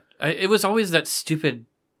like that. It was always that stupid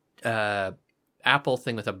Apple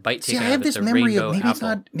thing with a bite See, taken I out have of it, this the memory rainbow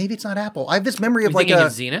of maybe it's not Apple. I have this memory of You like thinking a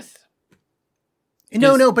of Zenith?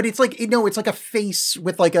 no, but it's like it's like a face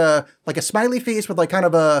with like a smiley face with like kind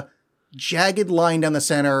of a jagged line down the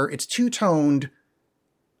center. It's two-toned.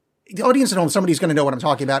 The audience at home, somebody's going to know what I'm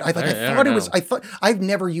talking about. I thought I've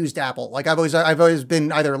never used Apple. Like I've always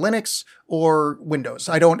been either Linux or Windows.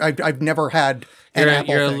 I've never had an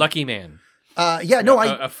Apple You're a thing. lucky man.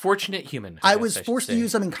 A fortunate human. I guess was should forced to say.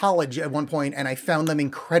 use them in college at one point, and I found them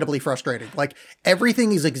incredibly frustrating. Like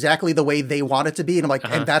everything is exactly the way they want it to be, and I'm like,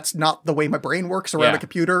 and that's not the way my brain works around Yeah. a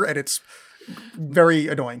computer, and it's very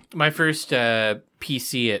annoying. My first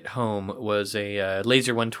PC at home was a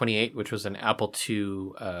Laser 128, which was an Apple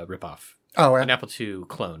II ripoff. Oh, An Apple II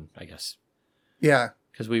clone, I guess. yeah.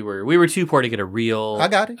 because we were too poor to get a real I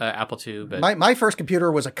got it. Apple II. But My first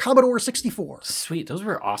computer was a Commodore 64. sweet, those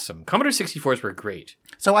were awesome. Commodore 64s were great.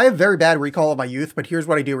 So I have very bad recall of my youth, but here's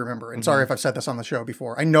what I do remember. And Mm-hmm. sorry if I've said this on the show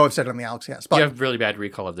before. I know I've said it on the AlexCast, but You have really bad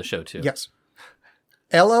recall of the show too. yes.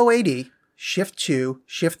 LOAD, Shift 2,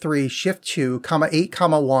 Shift 3, Shift 2, comma 8,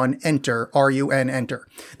 comma 1, Enter, RUN, Enter.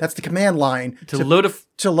 That's the command line To load a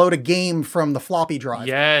to load a game from the floppy drive.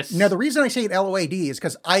 yes. Now, the reason I say it LOAD is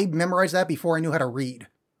because I memorized that before I knew how to read.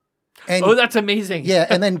 And Oh, that's amazing. yeah,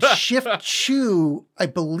 and then Shift 2, I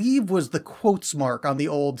believe, was the quotes mark on the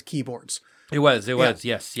old keyboards. It was.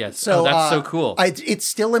 Yes. So That's so cool. It's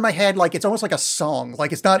still in my head, like it's almost like a song.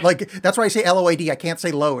 Like it's not like that's why I say LOAD. I can't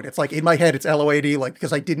say load. It's like in my head, it's LOAD, like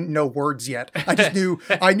because I didn't know words yet. I just knew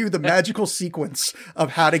the magical sequence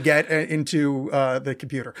of how to get into the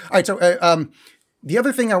computer. All right, so the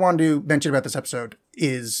other thing I wanted to mention about this episode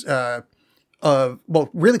is well,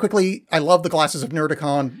 really quickly, I love the glasses of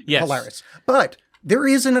Nerdicon. Yes. Hilarious. But there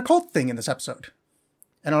is an occult thing in this episode.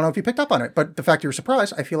 I don't know if you picked up on it, but the fact you were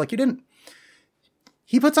surprised, I feel like you didn't.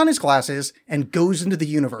 He puts on his glasses and goes into the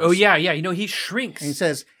universe. Oh yeah. You know, he shrinks. And he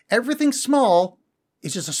says, everything small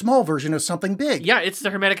is just a small version of something big. Yeah, it's the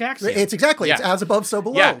Hermetic axiom. It's exactly. Yeah. It's as above, so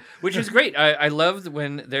below. Yeah, which is great. I love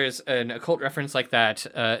when there's an occult reference like that,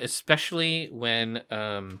 especially when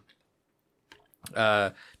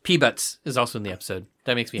P-Butts is also in the episode.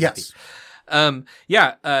 That makes me happy.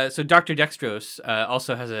 Yes. So Dr. Dextrose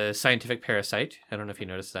also has a scientific parasite. I don't know if you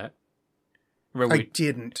noticed that. Remember I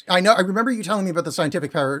didn't. I remember you telling me about the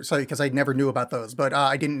scientific parasite because I never knew about those, but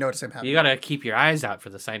I didn't notice him having. you got to keep your eyes out for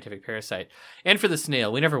the scientific parasite and for the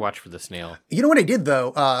snail. We never watch for the snail. You know what I did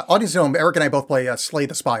though? Audience at home, Eric and I both play Slay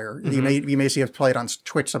the Spire. Mm-hmm. You may see us play it on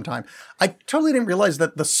Twitch sometime. I totally didn't realize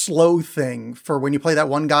that the slow thing for when you play that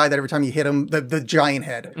one guy that every time you hit him, the giant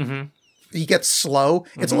head, he gets slow.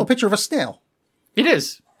 It's a little picture of a snail. It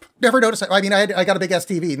is. Never noticed it. I mean, I got a big ass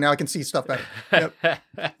TV. Now I can see stuff better. Yep.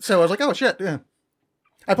 So I was like, oh shit. Yeah.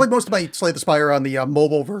 I played most of my Slay the Spire on the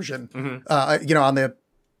mobile version, on the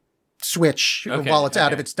Switch while it's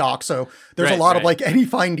out of its dock. So there's a lot of like any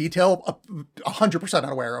fine detail, 100%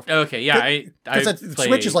 unaware of. Okay, yeah, Because the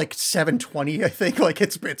Switch is like 720, I think. Like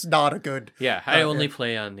it's not a good. Yeah, I only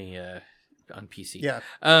play on the on PC. Yeah.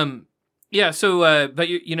 Yeah. So, but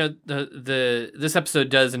this episode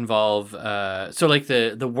does involve so like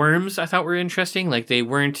the worms I thought were interesting. Like they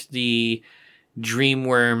weren't the dream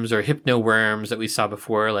worms or hypno worms that we saw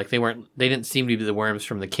before. Like they didn't seem to be the worms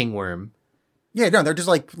from the king worm. Yeah, no, they're just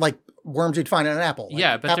like worms you'd find in an apple. Like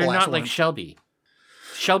Yeah, but apple they're not ash like worm. Shelby.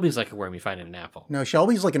 Shelby's like a worm you find in an apple. No,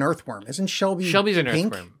 Shelby's like an earthworm. Isn't Shelby Shelby's an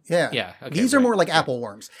pink? earthworm. Yeah. Yeah, okay, These are right. more like apple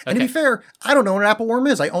worms. And to Okay. be fair, I don't know what an apple worm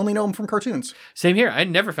is. I only know them from cartoons. Same here. I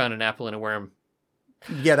never found an apple in a worm.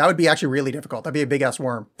 Yeah, that would be actually really difficult. That'd be a big ass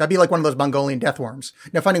worm. That'd be like one of those Mongolian death worms.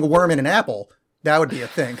 Now, finding a worm in an apple, that would be a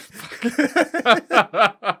thing.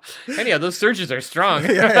 Anyhow, those surges are strong.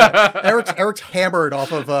 Yeah. Eric's hammered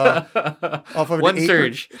off of an One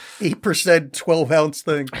surge. 8% 12-ounce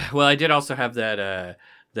thing. Well, I did also have that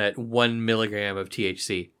 1 milligram of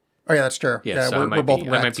THC. Oh yeah, that's true. Yeah, so we're both I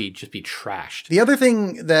whacked. might be trashed. The other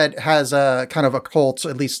thing that has a kind of a cult,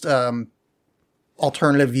 at least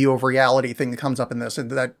alternative view of reality thing that comes up in this,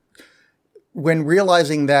 and that when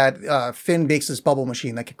realizing that Finn makes this bubble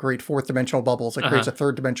machine that can create fourth dimensional bubbles, it creates a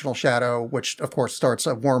third dimensional shadow, which of course starts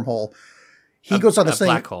a wormhole. He goes on this thing.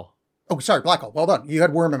 Black hole. Oh, sorry, black hole. Well done. You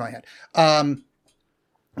had worm in my head. Well,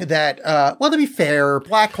 to be fair,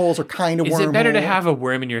 black holes are kind of Is wormhole. it better to have a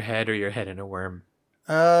worm in your head or your head in a worm?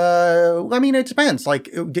 I mean, it depends. Like,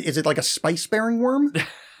 is it like a spice-bearing worm?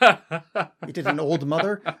 He did an old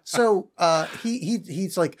mother. So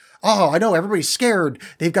he's like, oh, I know everybody's scared.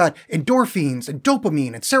 They've got endorphins and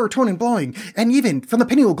dopamine and serotonin blowing, and even from the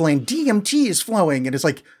pineal gland, DMT is flowing. And it's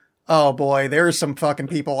like, oh boy, there's some fucking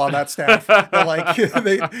people on that staff. They're like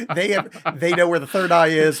they know where the third eye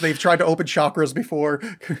is. They've tried to open chakras before.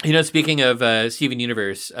 You know, speaking of Steven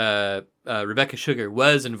Universe, Rebecca Sugar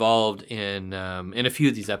was involved in a few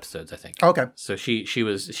of these episodes, I think. Okay. So she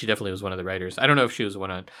definitely was one of the writers. I don't know if she was the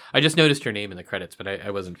one on. I just noticed her name in the credits, but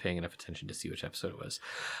I wasn't paying enough attention to see which episode it was.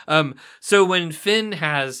 So when Finn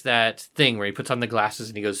has that thing where he puts on the glasses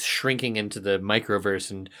and he goes shrinking into the microverse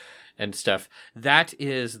and stuff, that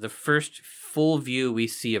is the first full view we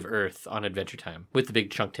see of Earth on Adventure Time with the big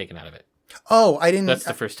chunk taken out of it. Oh, I didn't. That's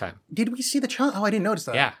the first time. Did we see the chunk? Oh, I didn't notice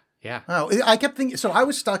that. Yeah. Oh, I kept thinking. So I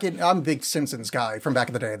was stuck in. I'm a big Simpsons guy from back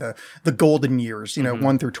in the day, the golden years,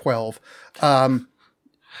 1 through 12.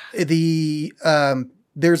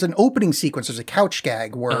 there's an opening sequence. There's a couch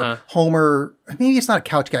gag where Homer, maybe it's not a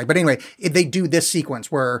couch gag, but anyway, they do this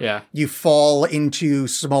sequence where you fall into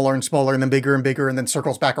smaller and smaller and then bigger and bigger and then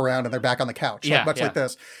circles back around and they're back on the couch. Much like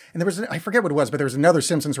this. And there was, I forget what it was, but there was another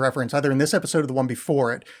Simpsons reference either in this episode or the one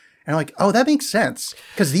before it. And I'm like, oh, that makes sense.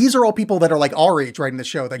 Because these are all people that are like our age writing the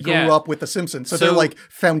show that grew up with The Simpsons. So they're like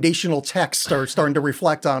foundational texts are starting to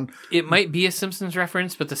reflect on. It might be a Simpsons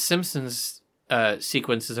reference, but The Simpsons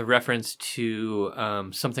sequence is a reference to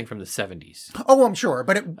something from the 70s. Oh, I'm sure.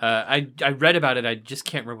 But I read about it. I just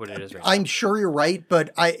can't remember what it is right now. I'm sure you're right.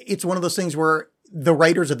 But it's one of those things where the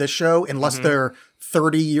writers of this show, unless they're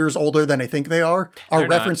 30 years older than I think they are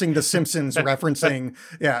referencing The Simpsons, referencing,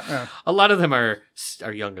 A lot of them are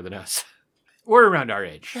younger than us. Or around our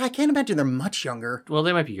age. I can't imagine they're much younger. Well,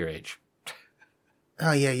 they might be your age.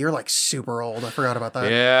 Oh, yeah, you're like super old. I forgot about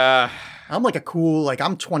that. Yeah. I'm like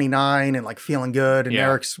I'm 29 and like feeling good. And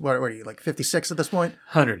Eric's, what are you, like 56 at this point?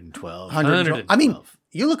 112. I mean,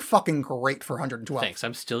 you look fucking great for 112. Thanks.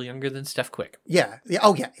 I'm still younger than Steph Quick. Yeah.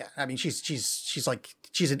 Oh, yeah. I mean, she's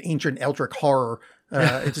an ancient eldritch horror.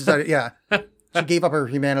 It's just, She gave up her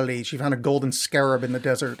humanity. She found a golden scarab in the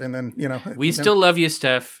desert. And then, We still love you,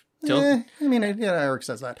 Steph. Eric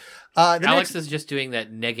says that. Alex is just doing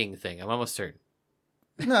that negging thing. I'm almost certain.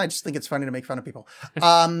 No, I just think it's funny to make fun of people.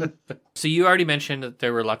 So you already mentioned that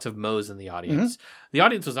there were lots of Moes in the audience. The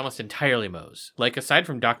audience was almost entirely Moes. Like, aside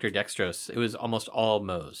from Dr. Dextrose, it was almost all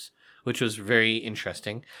Moes, which was very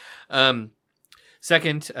interesting.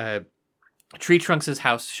 Second, Tree Trunks'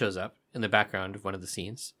 house shows up in the background of one of the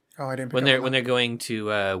scenes. Oh, I didn't. When they're going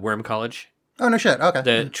to Worm College. Oh, no shit. Okay.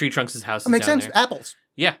 The Tree Trunks' house. Makes sense. There. Apples.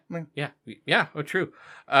 Yeah. Yeah. Oh, true.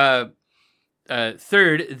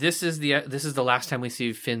 Third, this is the last time we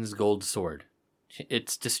see Finn's gold sword.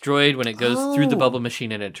 It's destroyed when it goes through the bubble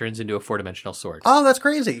machine and it turns into a 4-dimensional sword. Oh, that's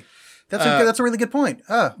crazy. That's a really good point.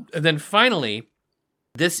 And then finally,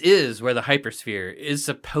 this is where the hypersphere is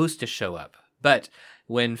supposed to show up. But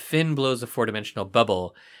when Finn blows a 4-dimensional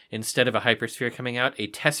bubble, instead of a hypersphere coming out, a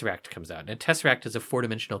tesseract comes out. And a tesseract is a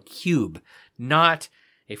 4-dimensional cube, not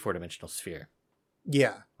a 4-dimensional sphere.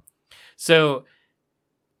 Yeah. So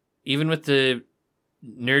even with the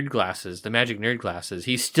nerd glasses, the magic nerd glasses,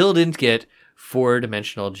 he still didn't get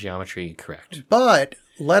 4-dimensional geometry correct. But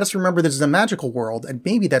let us remember this is a magical world, and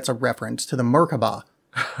maybe that's a reference to the Merkaba.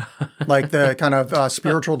 Like the kind of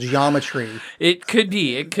spiritual geometry. It could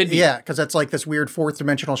be. Yeah, because that's like this weird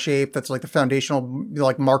 4th-dimensional shape that's like the foundational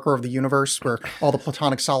like marker of the universe where all the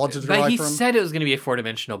platonic solids are derived from. But he said it was going to be a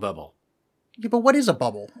 4-dimensional bubble. Yeah, but what is a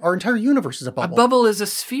bubble? Our entire universe is a bubble. A bubble is a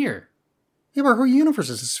sphere. Yeah, but our universe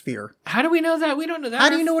is a sphere. How do we know that? We don't know that. How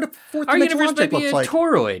do you know what a 4th-dimensional object looks like? Our universe might be a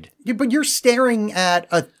toroid. Yeah, but you're staring at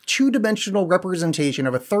a 2-dimensional representation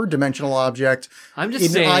of a 3rd-dimensional object. I'm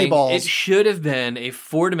just saying, eyeballs. It should have been a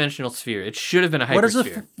 4-dimensional sphere. It should have been a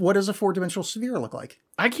hypersphere. What does a 4-dimensional sphere look like?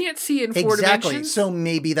 I can't see it in 4 exactly. dimensions. So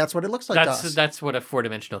maybe that's what it looks like to us. That's what a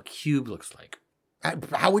 4-dimensional cube looks like.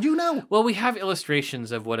 How would you know? Well, we have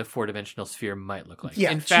illustrations of what a 4-dimensional sphere might look like.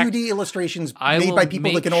 Yeah, in fact, 2D illustrations made by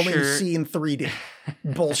people that can only see in 3D.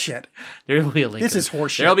 Bullshit. There will be a link. This is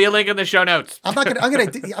horseshit. There'll be a link in the show notes. I'm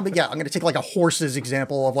gonna take like a horse's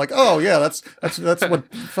example of like, oh yeah, that's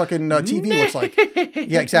what fucking TV looks like.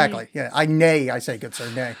 Yeah, exactly. Yeah, I say, good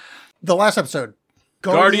sir, nay. The last episode,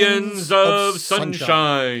 Guardians of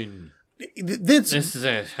Sunshine. This is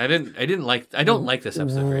it. I don't like this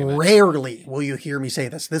episode very much. Rarely will you hear me say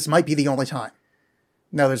this. This might be the only time.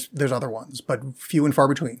 No, there's other ones, but few and far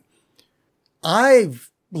between.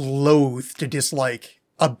 I've loathed to dislike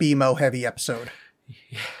a BMO heavy episode.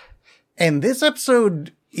 And this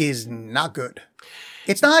episode is not good.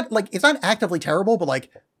 It's not actively terrible, but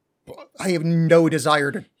like I have no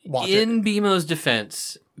desire to watch it. In BMO's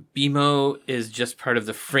defense, BMO is just part of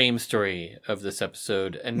the frame story of this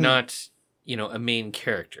episode and not, a main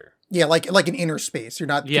character. Yeah, like an inner space. You're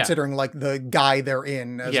not considering like the guy they're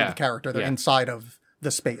in as the character. They're inside of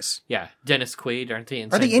the space. Yeah. Dennis Quaid, aren't they?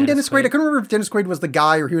 Are they in Dennis Quaid? I couldn't remember if Dennis Quaid was the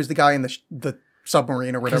guy or he was the guy in the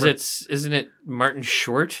submarine or whatever. Because isn't it Martin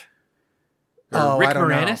Short? Or Rick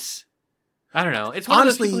Moranis? I don't know. It's one of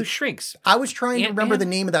those people who shrinks. I was trying to remember the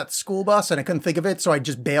name of that school bus and I couldn't think of it, so I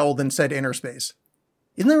just bailed and said inner space.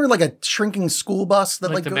 Isn't there like a shrinking school bus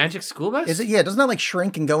that like the Magic School Bus? Is it? Yeah, doesn't that like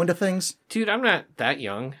shrink and go into things? Dude, I'm not that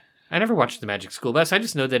young. I never watched the Magic School Bus. I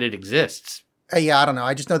just know that it exists. Yeah, I don't know.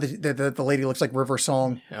 I just know that the lady looks like River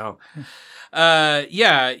Song. Oh.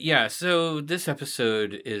 Yeah. So this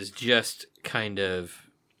episode is just kind of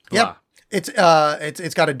blah. Yep.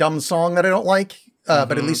 It's got a dumb song that I don't like,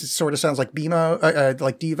 but at least it sort of sounds like BMO,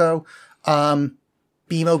 like Devo.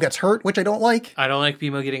 BMO gets hurt, which I don't like. I don't like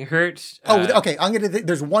BMO getting hurt. Okay.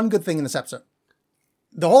 There's one good thing in this episode.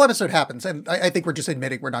 The whole episode happens, and I think we're just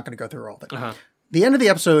admitting we're not going to go through all of it. Uh-huh. The end of the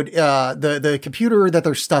episode, the computer that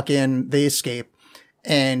they're stuck in, they escape,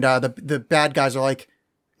 and the bad guys are like,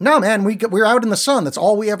 "No, man, we're out in the sun. That's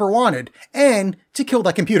all we ever wanted, and to kill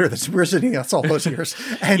that computer we're sitting that's all those years."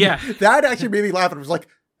 And that actually made me laugh. It was like,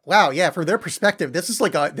 wow, yeah, from their perspective, this is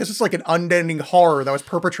like an unending horror that was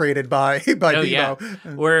perpetrated by BMO. Yeah.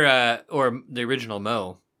 Or the original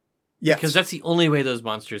Mo. Yes. Because that's the only way those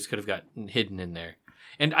monsters could have gotten hidden in there.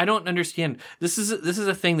 And I don't understand. This is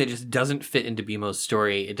a thing that just doesn't fit into BMO's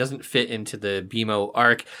story. It doesn't fit into the BMO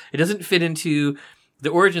arc. It doesn't fit into the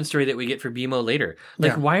origin story that we get for BMO later.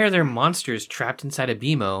 Like, why are there monsters trapped inside of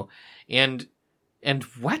BMO? And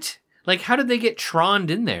what? Like, how did they get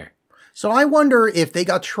Troned in there? So I wonder if they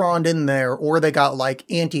got Troned in there or they got like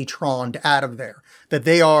anti-Troned out of there. That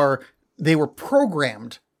they were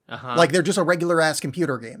programmed. Like they're just a regular ass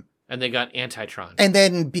computer game. And they got Anti-Tron. And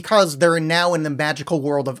then because they're now in the magical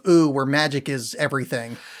world of Ooh, where magic is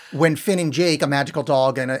everything, when Finn and Jake, a magical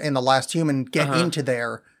dog and the last human, get into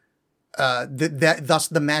there, thus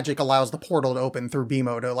the magic allows the portal to open through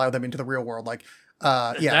BMO to allow them into the real world. Like,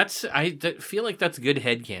 yeah. I feel like that's good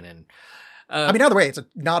headcanon. I mean, either way, it's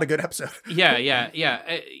not a good episode. Yeah.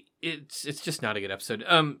 It's just not a good episode.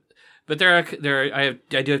 But I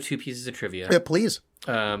do have two pieces of trivia. Yeah, please.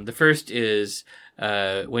 The first is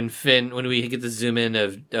when we get the zoom in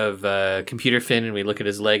of computer Finn and we look at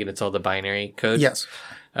his leg and it's all the binary code. Yes.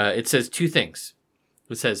 It says two things.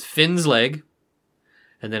 It says Finn's leg,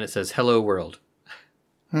 and then it says "Hello World,"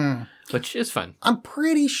 which is fun. I'm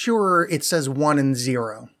pretty sure it says 1 and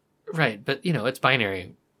 0. Right, but it's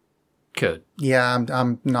binary code. Yeah,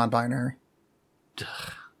 I'm non-binary.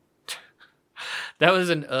 That was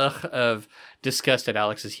an ugh of disgust at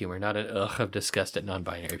Alex's humor, not an ugh of disgust at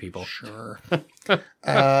non-binary people. Sure.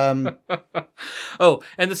 Oh,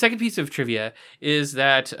 and the second piece of trivia is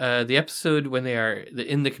that the episode when they are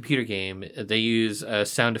in the computer game, they use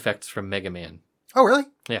sound effects from Mega Man. Oh, really?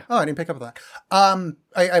 Yeah. Oh, I didn't pick up on that.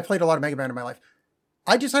 I played a lot of Mega Man in my life.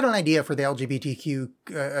 I just had an idea for the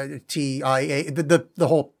LGBTQIA, the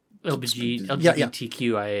whole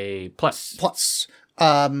LGBTQIA plus.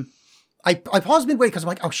 I paused midway because I'm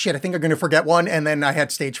like, oh shit, I think I'm going to forget one. And then I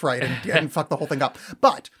had stage fright and fucked the whole thing up.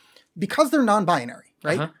 But because they're non-binary,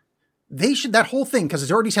 right? They should, that whole thing, because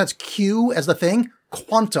it already has Q as the thing,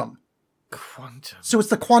 quantum. So it's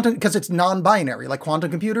the quantum, because it's non-binary, like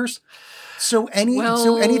quantum computers. So anything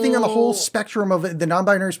on the whole spectrum of the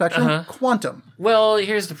non-binary spectrum, quantum. Well,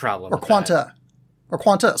 here's the problem. Or quanta. Or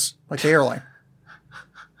Qantas, like the airline.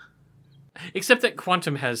 Except that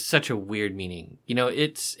quantum has such a weird meaning.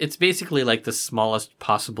 It's basically like the smallest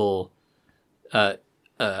possible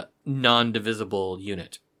non-divisible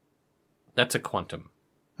unit. That's a quantum.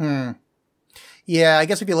 Yeah, I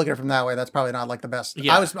guess if you look at it from that way, that's probably not like the best.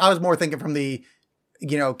 Yeah. I was more thinking from the,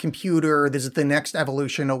 computer. This is the next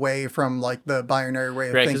evolution away from like the binary way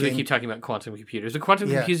of thinking. Right, because we keep talking about quantum computers. The quantum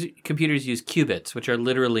computers use qubits, which are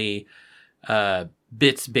literally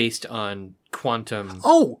bits based on quantum.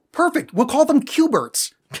 Oh, perfect. We'll call them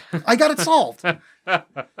Q-berts. I got it solved. I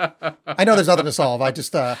know there's nothing to solve. I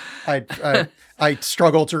just I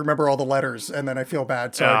struggle to remember all the letters, and then I feel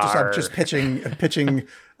bad. So I'm just pitching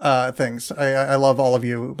things. I love all of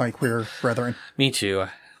you, my queer brethren. Me too.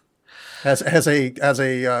 As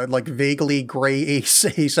a like vaguely gray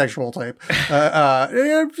asexual type,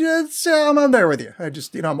 I'm there with you. I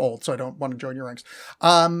just I'm old, so I don't want to join your ranks.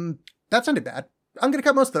 That sounded bad. I'm going to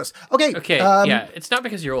cut most of this. Okay. Yeah. It's not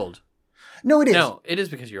because you're old. No, it is. No, it is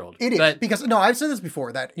because you're old. It is. Because, I've said this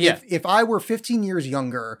before, that if I were 15 years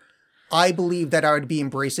younger, I believe that I would be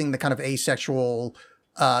embracing the kind of asexual,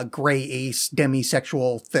 gray ace,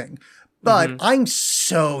 demisexual thing. But I'm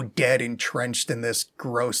so dead entrenched in this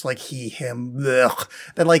gross, like he, him, ugh,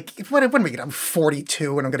 that like, what am I get? I'm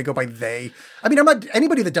 42 and I'm going to go by they. I mean, I'm not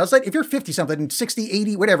anybody that does that. If you're 50 something, 60,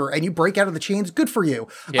 80, whatever, and you break out of the chains, good for you.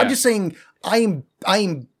 Yeah. I'm just saying I'm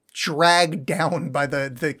dragged down by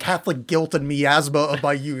the Catholic guilt and miasma of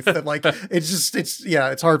my youth. That like,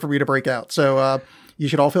 it's hard for me to break out. So, you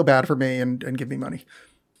should all feel bad for me and give me money.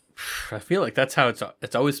 I feel like that's how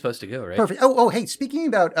it's always supposed to go, right? Perfect. Oh, hey, speaking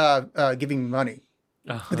about giving money.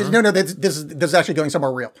 This is actually going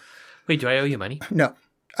somewhere real. Wait, do I owe you money? No.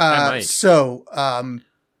 I might. So,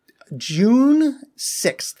 June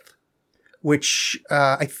 6th, which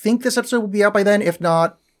I think this episode will be out by then. If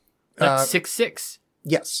not... That's 6/6.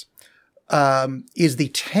 Yes. Is the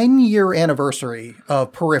 10-year anniversary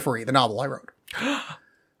of Periphery, the novel I wrote.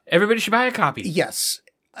 Everybody should buy a copy. Yes.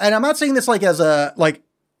 And I'm not saying this like as a... like.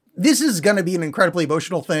 this is going to be an incredibly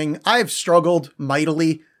emotional thing. I've struggled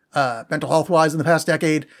mightily, mental health wise in the past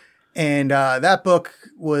decade. And that book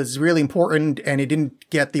was really important and it didn't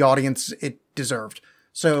get the audience it deserved.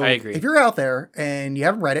 So I agree. If you're out there and you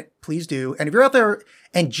haven't read it, please do. And if you're out there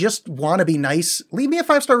and just want to be nice, leave me a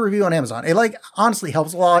 5-star review on Amazon. It honestly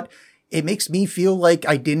helps a lot. It makes me feel like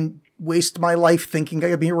I didn't waste my life thinking I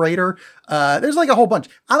could be a writer. There's a whole bunch.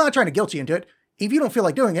 I'm not trying to guilt you into it. If you don't feel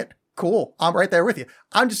like doing it, cool. I'm right there with you.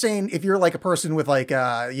 I'm just saying if you're a person with you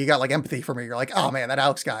got empathy for me, you're like, oh man, that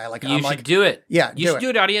Alex guy. You should do it. Yeah, you should do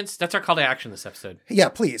it, audience. That's our call to action this episode. Yeah,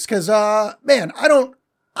 please. Because, man, I don't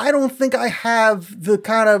think I have the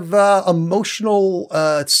kind of emotional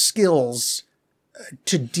skills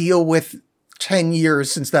to deal with 10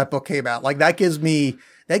 years since that book came out. That gives me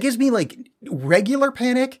regular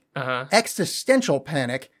panic, existential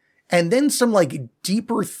panic, and then some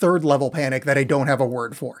deeper third level panic that I don't have a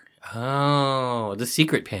word for. Oh, the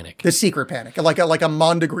secret panic. The secret panic, like a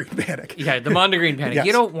Mondegreen panic. Yeah, the Mondegreen panic. Yes.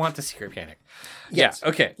 You don't want the secret panic. Yes. Yeah,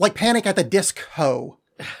 okay. Like Panic at the Disco.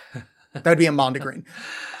 That'd be a Mondegreen.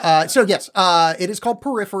 So yes, it is called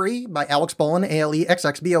Periphery by Alex Bollen,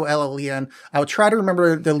 ALEXXBOLLEN. I'll try to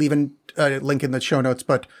remember to leave a link in the show notes,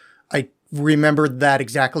 but I remembered that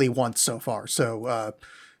exactly once so far. So,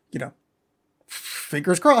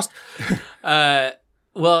 fingers crossed.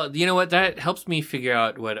 Well, you know what? That helps me figure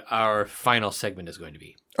out what our final segment is going to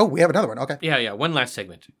be. Oh, we have another one. Okay. Yeah. One last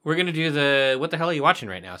segment. We're going to do the "What the hell are you watching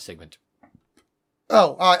right now?" segment.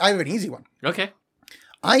 Oh, I have an easy one. Okay.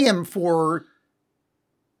 I am for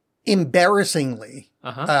embarrassingly,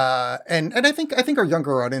 and I think our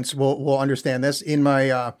younger audience will understand this in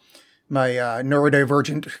my my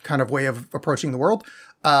neurodivergent kind of way of approaching the world.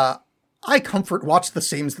 I comfort watch the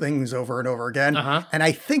same things over and over again, and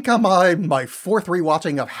I think I'm on my 4th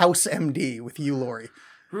rewatching of House MD with Hugh Laurie.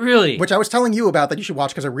 Really? Which I was telling you about that you should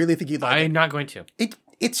watch because I really think you'd like it. I'm not going to.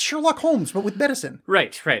 It's Sherlock Holmes, but with medicine.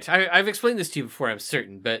 Right. I've explained this to you before, I'm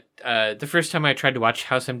certain, but the first time I tried to watch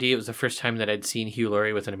House MD, it was the first time that I'd seen Hugh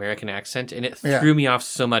Laurie with an American accent, and it threw me off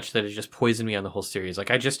so much that it just poisoned me on the whole series.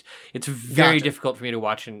 It's very difficult for me to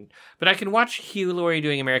watch, but I can watch Hugh Laurie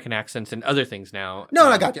doing American accents and other things now. No,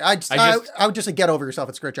 I got you. I would just say get over yourself.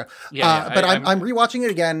 It's a great show. But I'm rewatching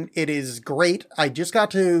it again. It is great. I just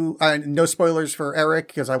got to, no spoilers for Eric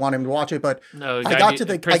because I want him to watch it, but I got to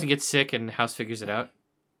the person gets sick and House figures it out.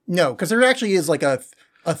 No, because there actually is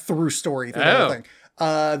a through story through the whole thing.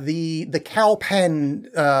 The Cal Penn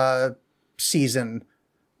season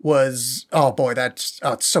was, oh boy, it's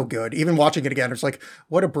so good. Even watching it again, it's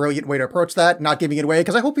what a brilliant way to approach that. Not giving it away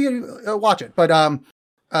because I hope you watch it. But I'm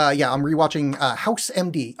rewatching House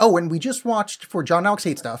MD. Oh, and we just watched for John Alex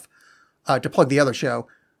Hate Stuff to plug the other show.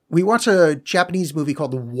 We watched a Japanese movie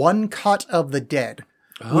called One Cut of the Dead,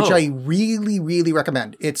 which I really, really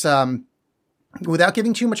recommend. It's without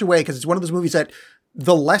giving too much away, because it's one of those movies that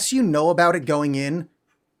the less you know about it going in,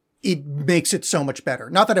 it makes it so much better.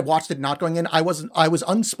 Not that I've watched it not going in. I was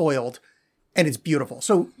unspoiled, and it's beautiful.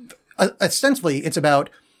 So ostensibly, it's about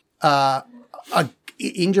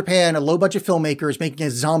in Japan, a low budget filmmaker is making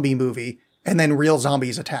a zombie movie, and then real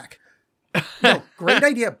zombies attack. No, great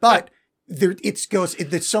idea, but it's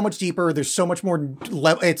so much deeper. There's so much more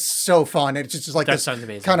it's so fun. It's just that this sounds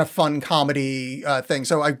amazing. Kind of fun comedy thing.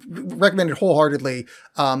 So I recommend it wholeheartedly.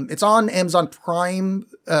 It's on Amazon Prime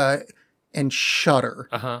and Shudder.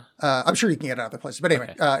 I'm sure you can get it other places. But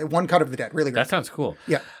anyway, One Cut of the Dead. Really great. That sounds cool.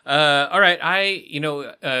 Yeah. All right.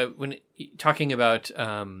 When talking about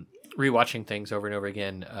rewatching things over and over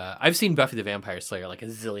again, I've seen Buffy the Vampire Slayer a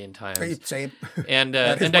zillion times. Same. And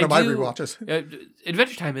that is one of my rewatches.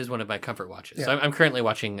 Adventure Time is one of my comfort watches. Yeah. I'm currently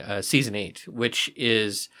watching season 8, which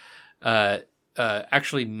is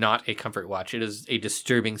actually not a comfort watch. It is a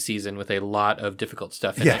disturbing season with a lot of difficult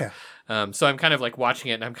stuff in it. So I'm kind of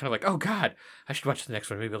watching it, and I'm kind of oh God, I should watch the next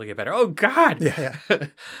one. Maybe it'll get better. Oh God. Yeah.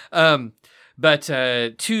 But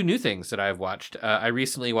 2 new things that I've watched. I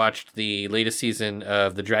recently watched the latest season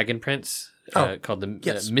of The Dragon Prince, called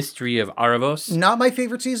The Mystery of Aravos. Not my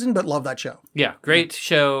favorite season, but love that show. Yeah, great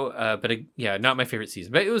show, but not my favorite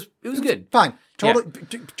season. But it was good. Fine.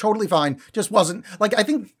 Totally fine. Just wasn't, I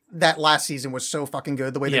think that last season was so fucking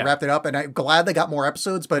good, the way they wrapped it up, and I'm glad they got more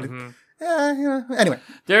episodes, but anyway.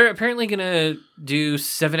 They're apparently going to do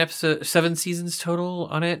 7 seasons total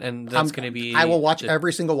on it, and that's going to be... I will watch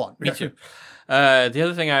every single one. Me too. The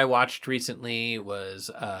other thing I watched recently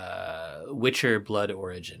was Witcher Blood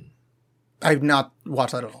Origin. I've not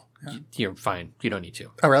watched that at all. Yeah. You're fine. You don't need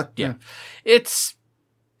to. Oh, really? Yeah. It's...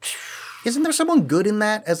 Isn't there someone good in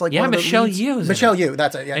that as one of the Michelle leads? Yeoh's Michelle Yeoh,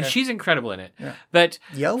 that's it. Yeah, and she's incredible in it. Yeah. But...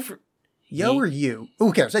 Yo? Yo or you?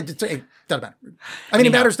 Who cares? It doesn't matter. I mean,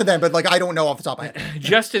 it matters to them, but like I don't know off the top of my head.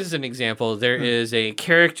 Just as an example, there is a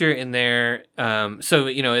character in there. So,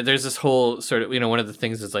 there's this whole sort of, one of the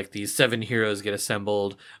things is like these 7 heroes get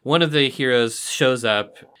assembled. One of the heroes shows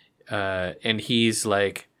up and he's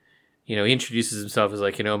like, he introduces himself as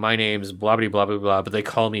like, my name's blah, blah, blah, blah, blah, but they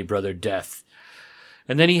call me Brother Death.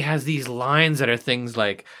 And then he has these lines that are things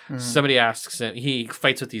like somebody asks him, he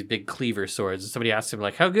fights with these big cleaver swords. And somebody asks him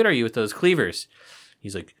like, how good are you with those cleavers?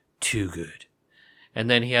 He's like, too good. And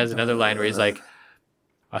then he has another line where he's like,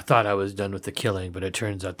 I thought I was done with the killing, but it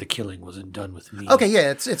turns out the killing wasn't done with me. Okay,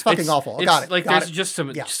 yeah, it's fucking awful. Got it. Like got there's it. just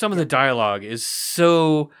some of the dialogue is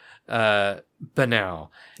so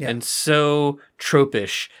banal and so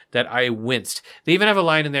tropish that I winced. They even have a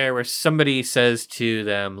line in there where somebody says to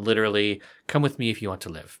them literally, come with me if you want to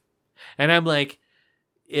live. And I'm like,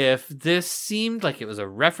 if this seemed like it was a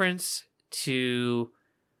reference to,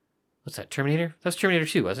 what's that, Terminator? That's Terminator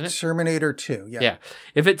 2, wasn't it? Terminator 2, yeah. Yeah.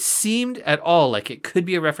 If it seemed at all like it could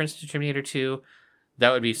be a reference to Terminator 2,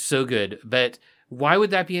 that would be so good. But why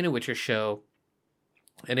would that be in a Witcher show?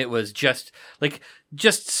 And it was just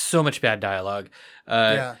so much bad dialogue.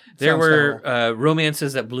 There were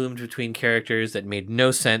romances that bloomed between characters that made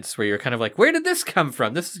no sense, where you're kind of like, where did this come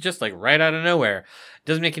from? This is just like right out of nowhere.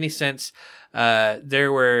 Doesn't make any sense.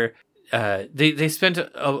 There were, they spent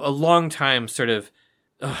a long time sort of,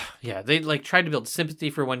 they like tried to build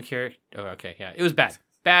sympathy for one character. Oh, okay. Yeah. It was bad.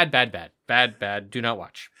 Bad. Do not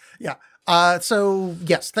watch. Yeah. So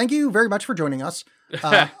yes, thank you very much for joining us.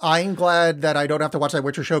 I'm glad that I don't have to watch that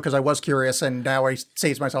Witcher show because I was curious and now I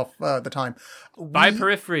saved myself the time. Buy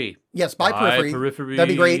Periphery. Yes, buy Periphery.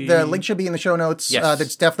 That'd be great. The link should be in the show notes. Yes.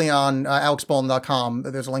 That's definitely on alexbaldwin.com.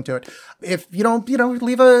 There's a link to it. If you don't,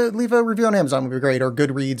 leave a review on Amazon would be great, or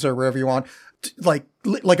Goodreads or wherever you want. Like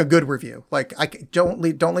a good review. Like don't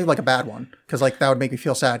leave like a bad one, because like that would make me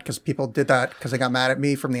feel sad because people did that because they got mad at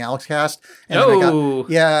me from the Alex cast. And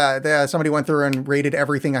somebody went through and rated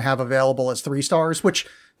everything I have available as 3 stars, which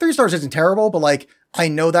 3 stars isn't terrible, but like I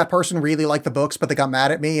know that person really liked the books, but they got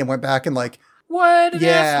mad at me and went back and like, what an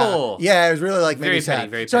asshole. Yeah, it was really like very maybe sad.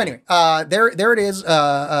 Very so petty. anyway, there it is.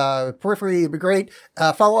 Periphery would be great.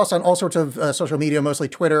 Follow us on all sorts of social media, mostly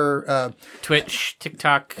Twitter, Twitch,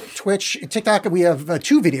 TikTok. TikTok. We have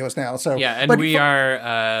 2 videos now. So yeah, and we are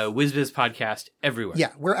WizBiz Podcast everywhere.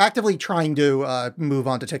 Yeah, we're actively trying to move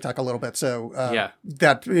on to TikTok a little bit. So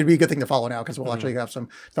that it'd be a good thing to follow now because we'll actually have some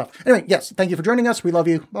stuff. Anyway, yes, thank you for joining us. We love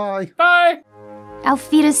you. Bye. Bye. Auf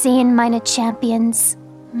Wiedersehen, meine Champions.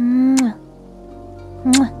 Mwah.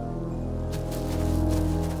 Mwah.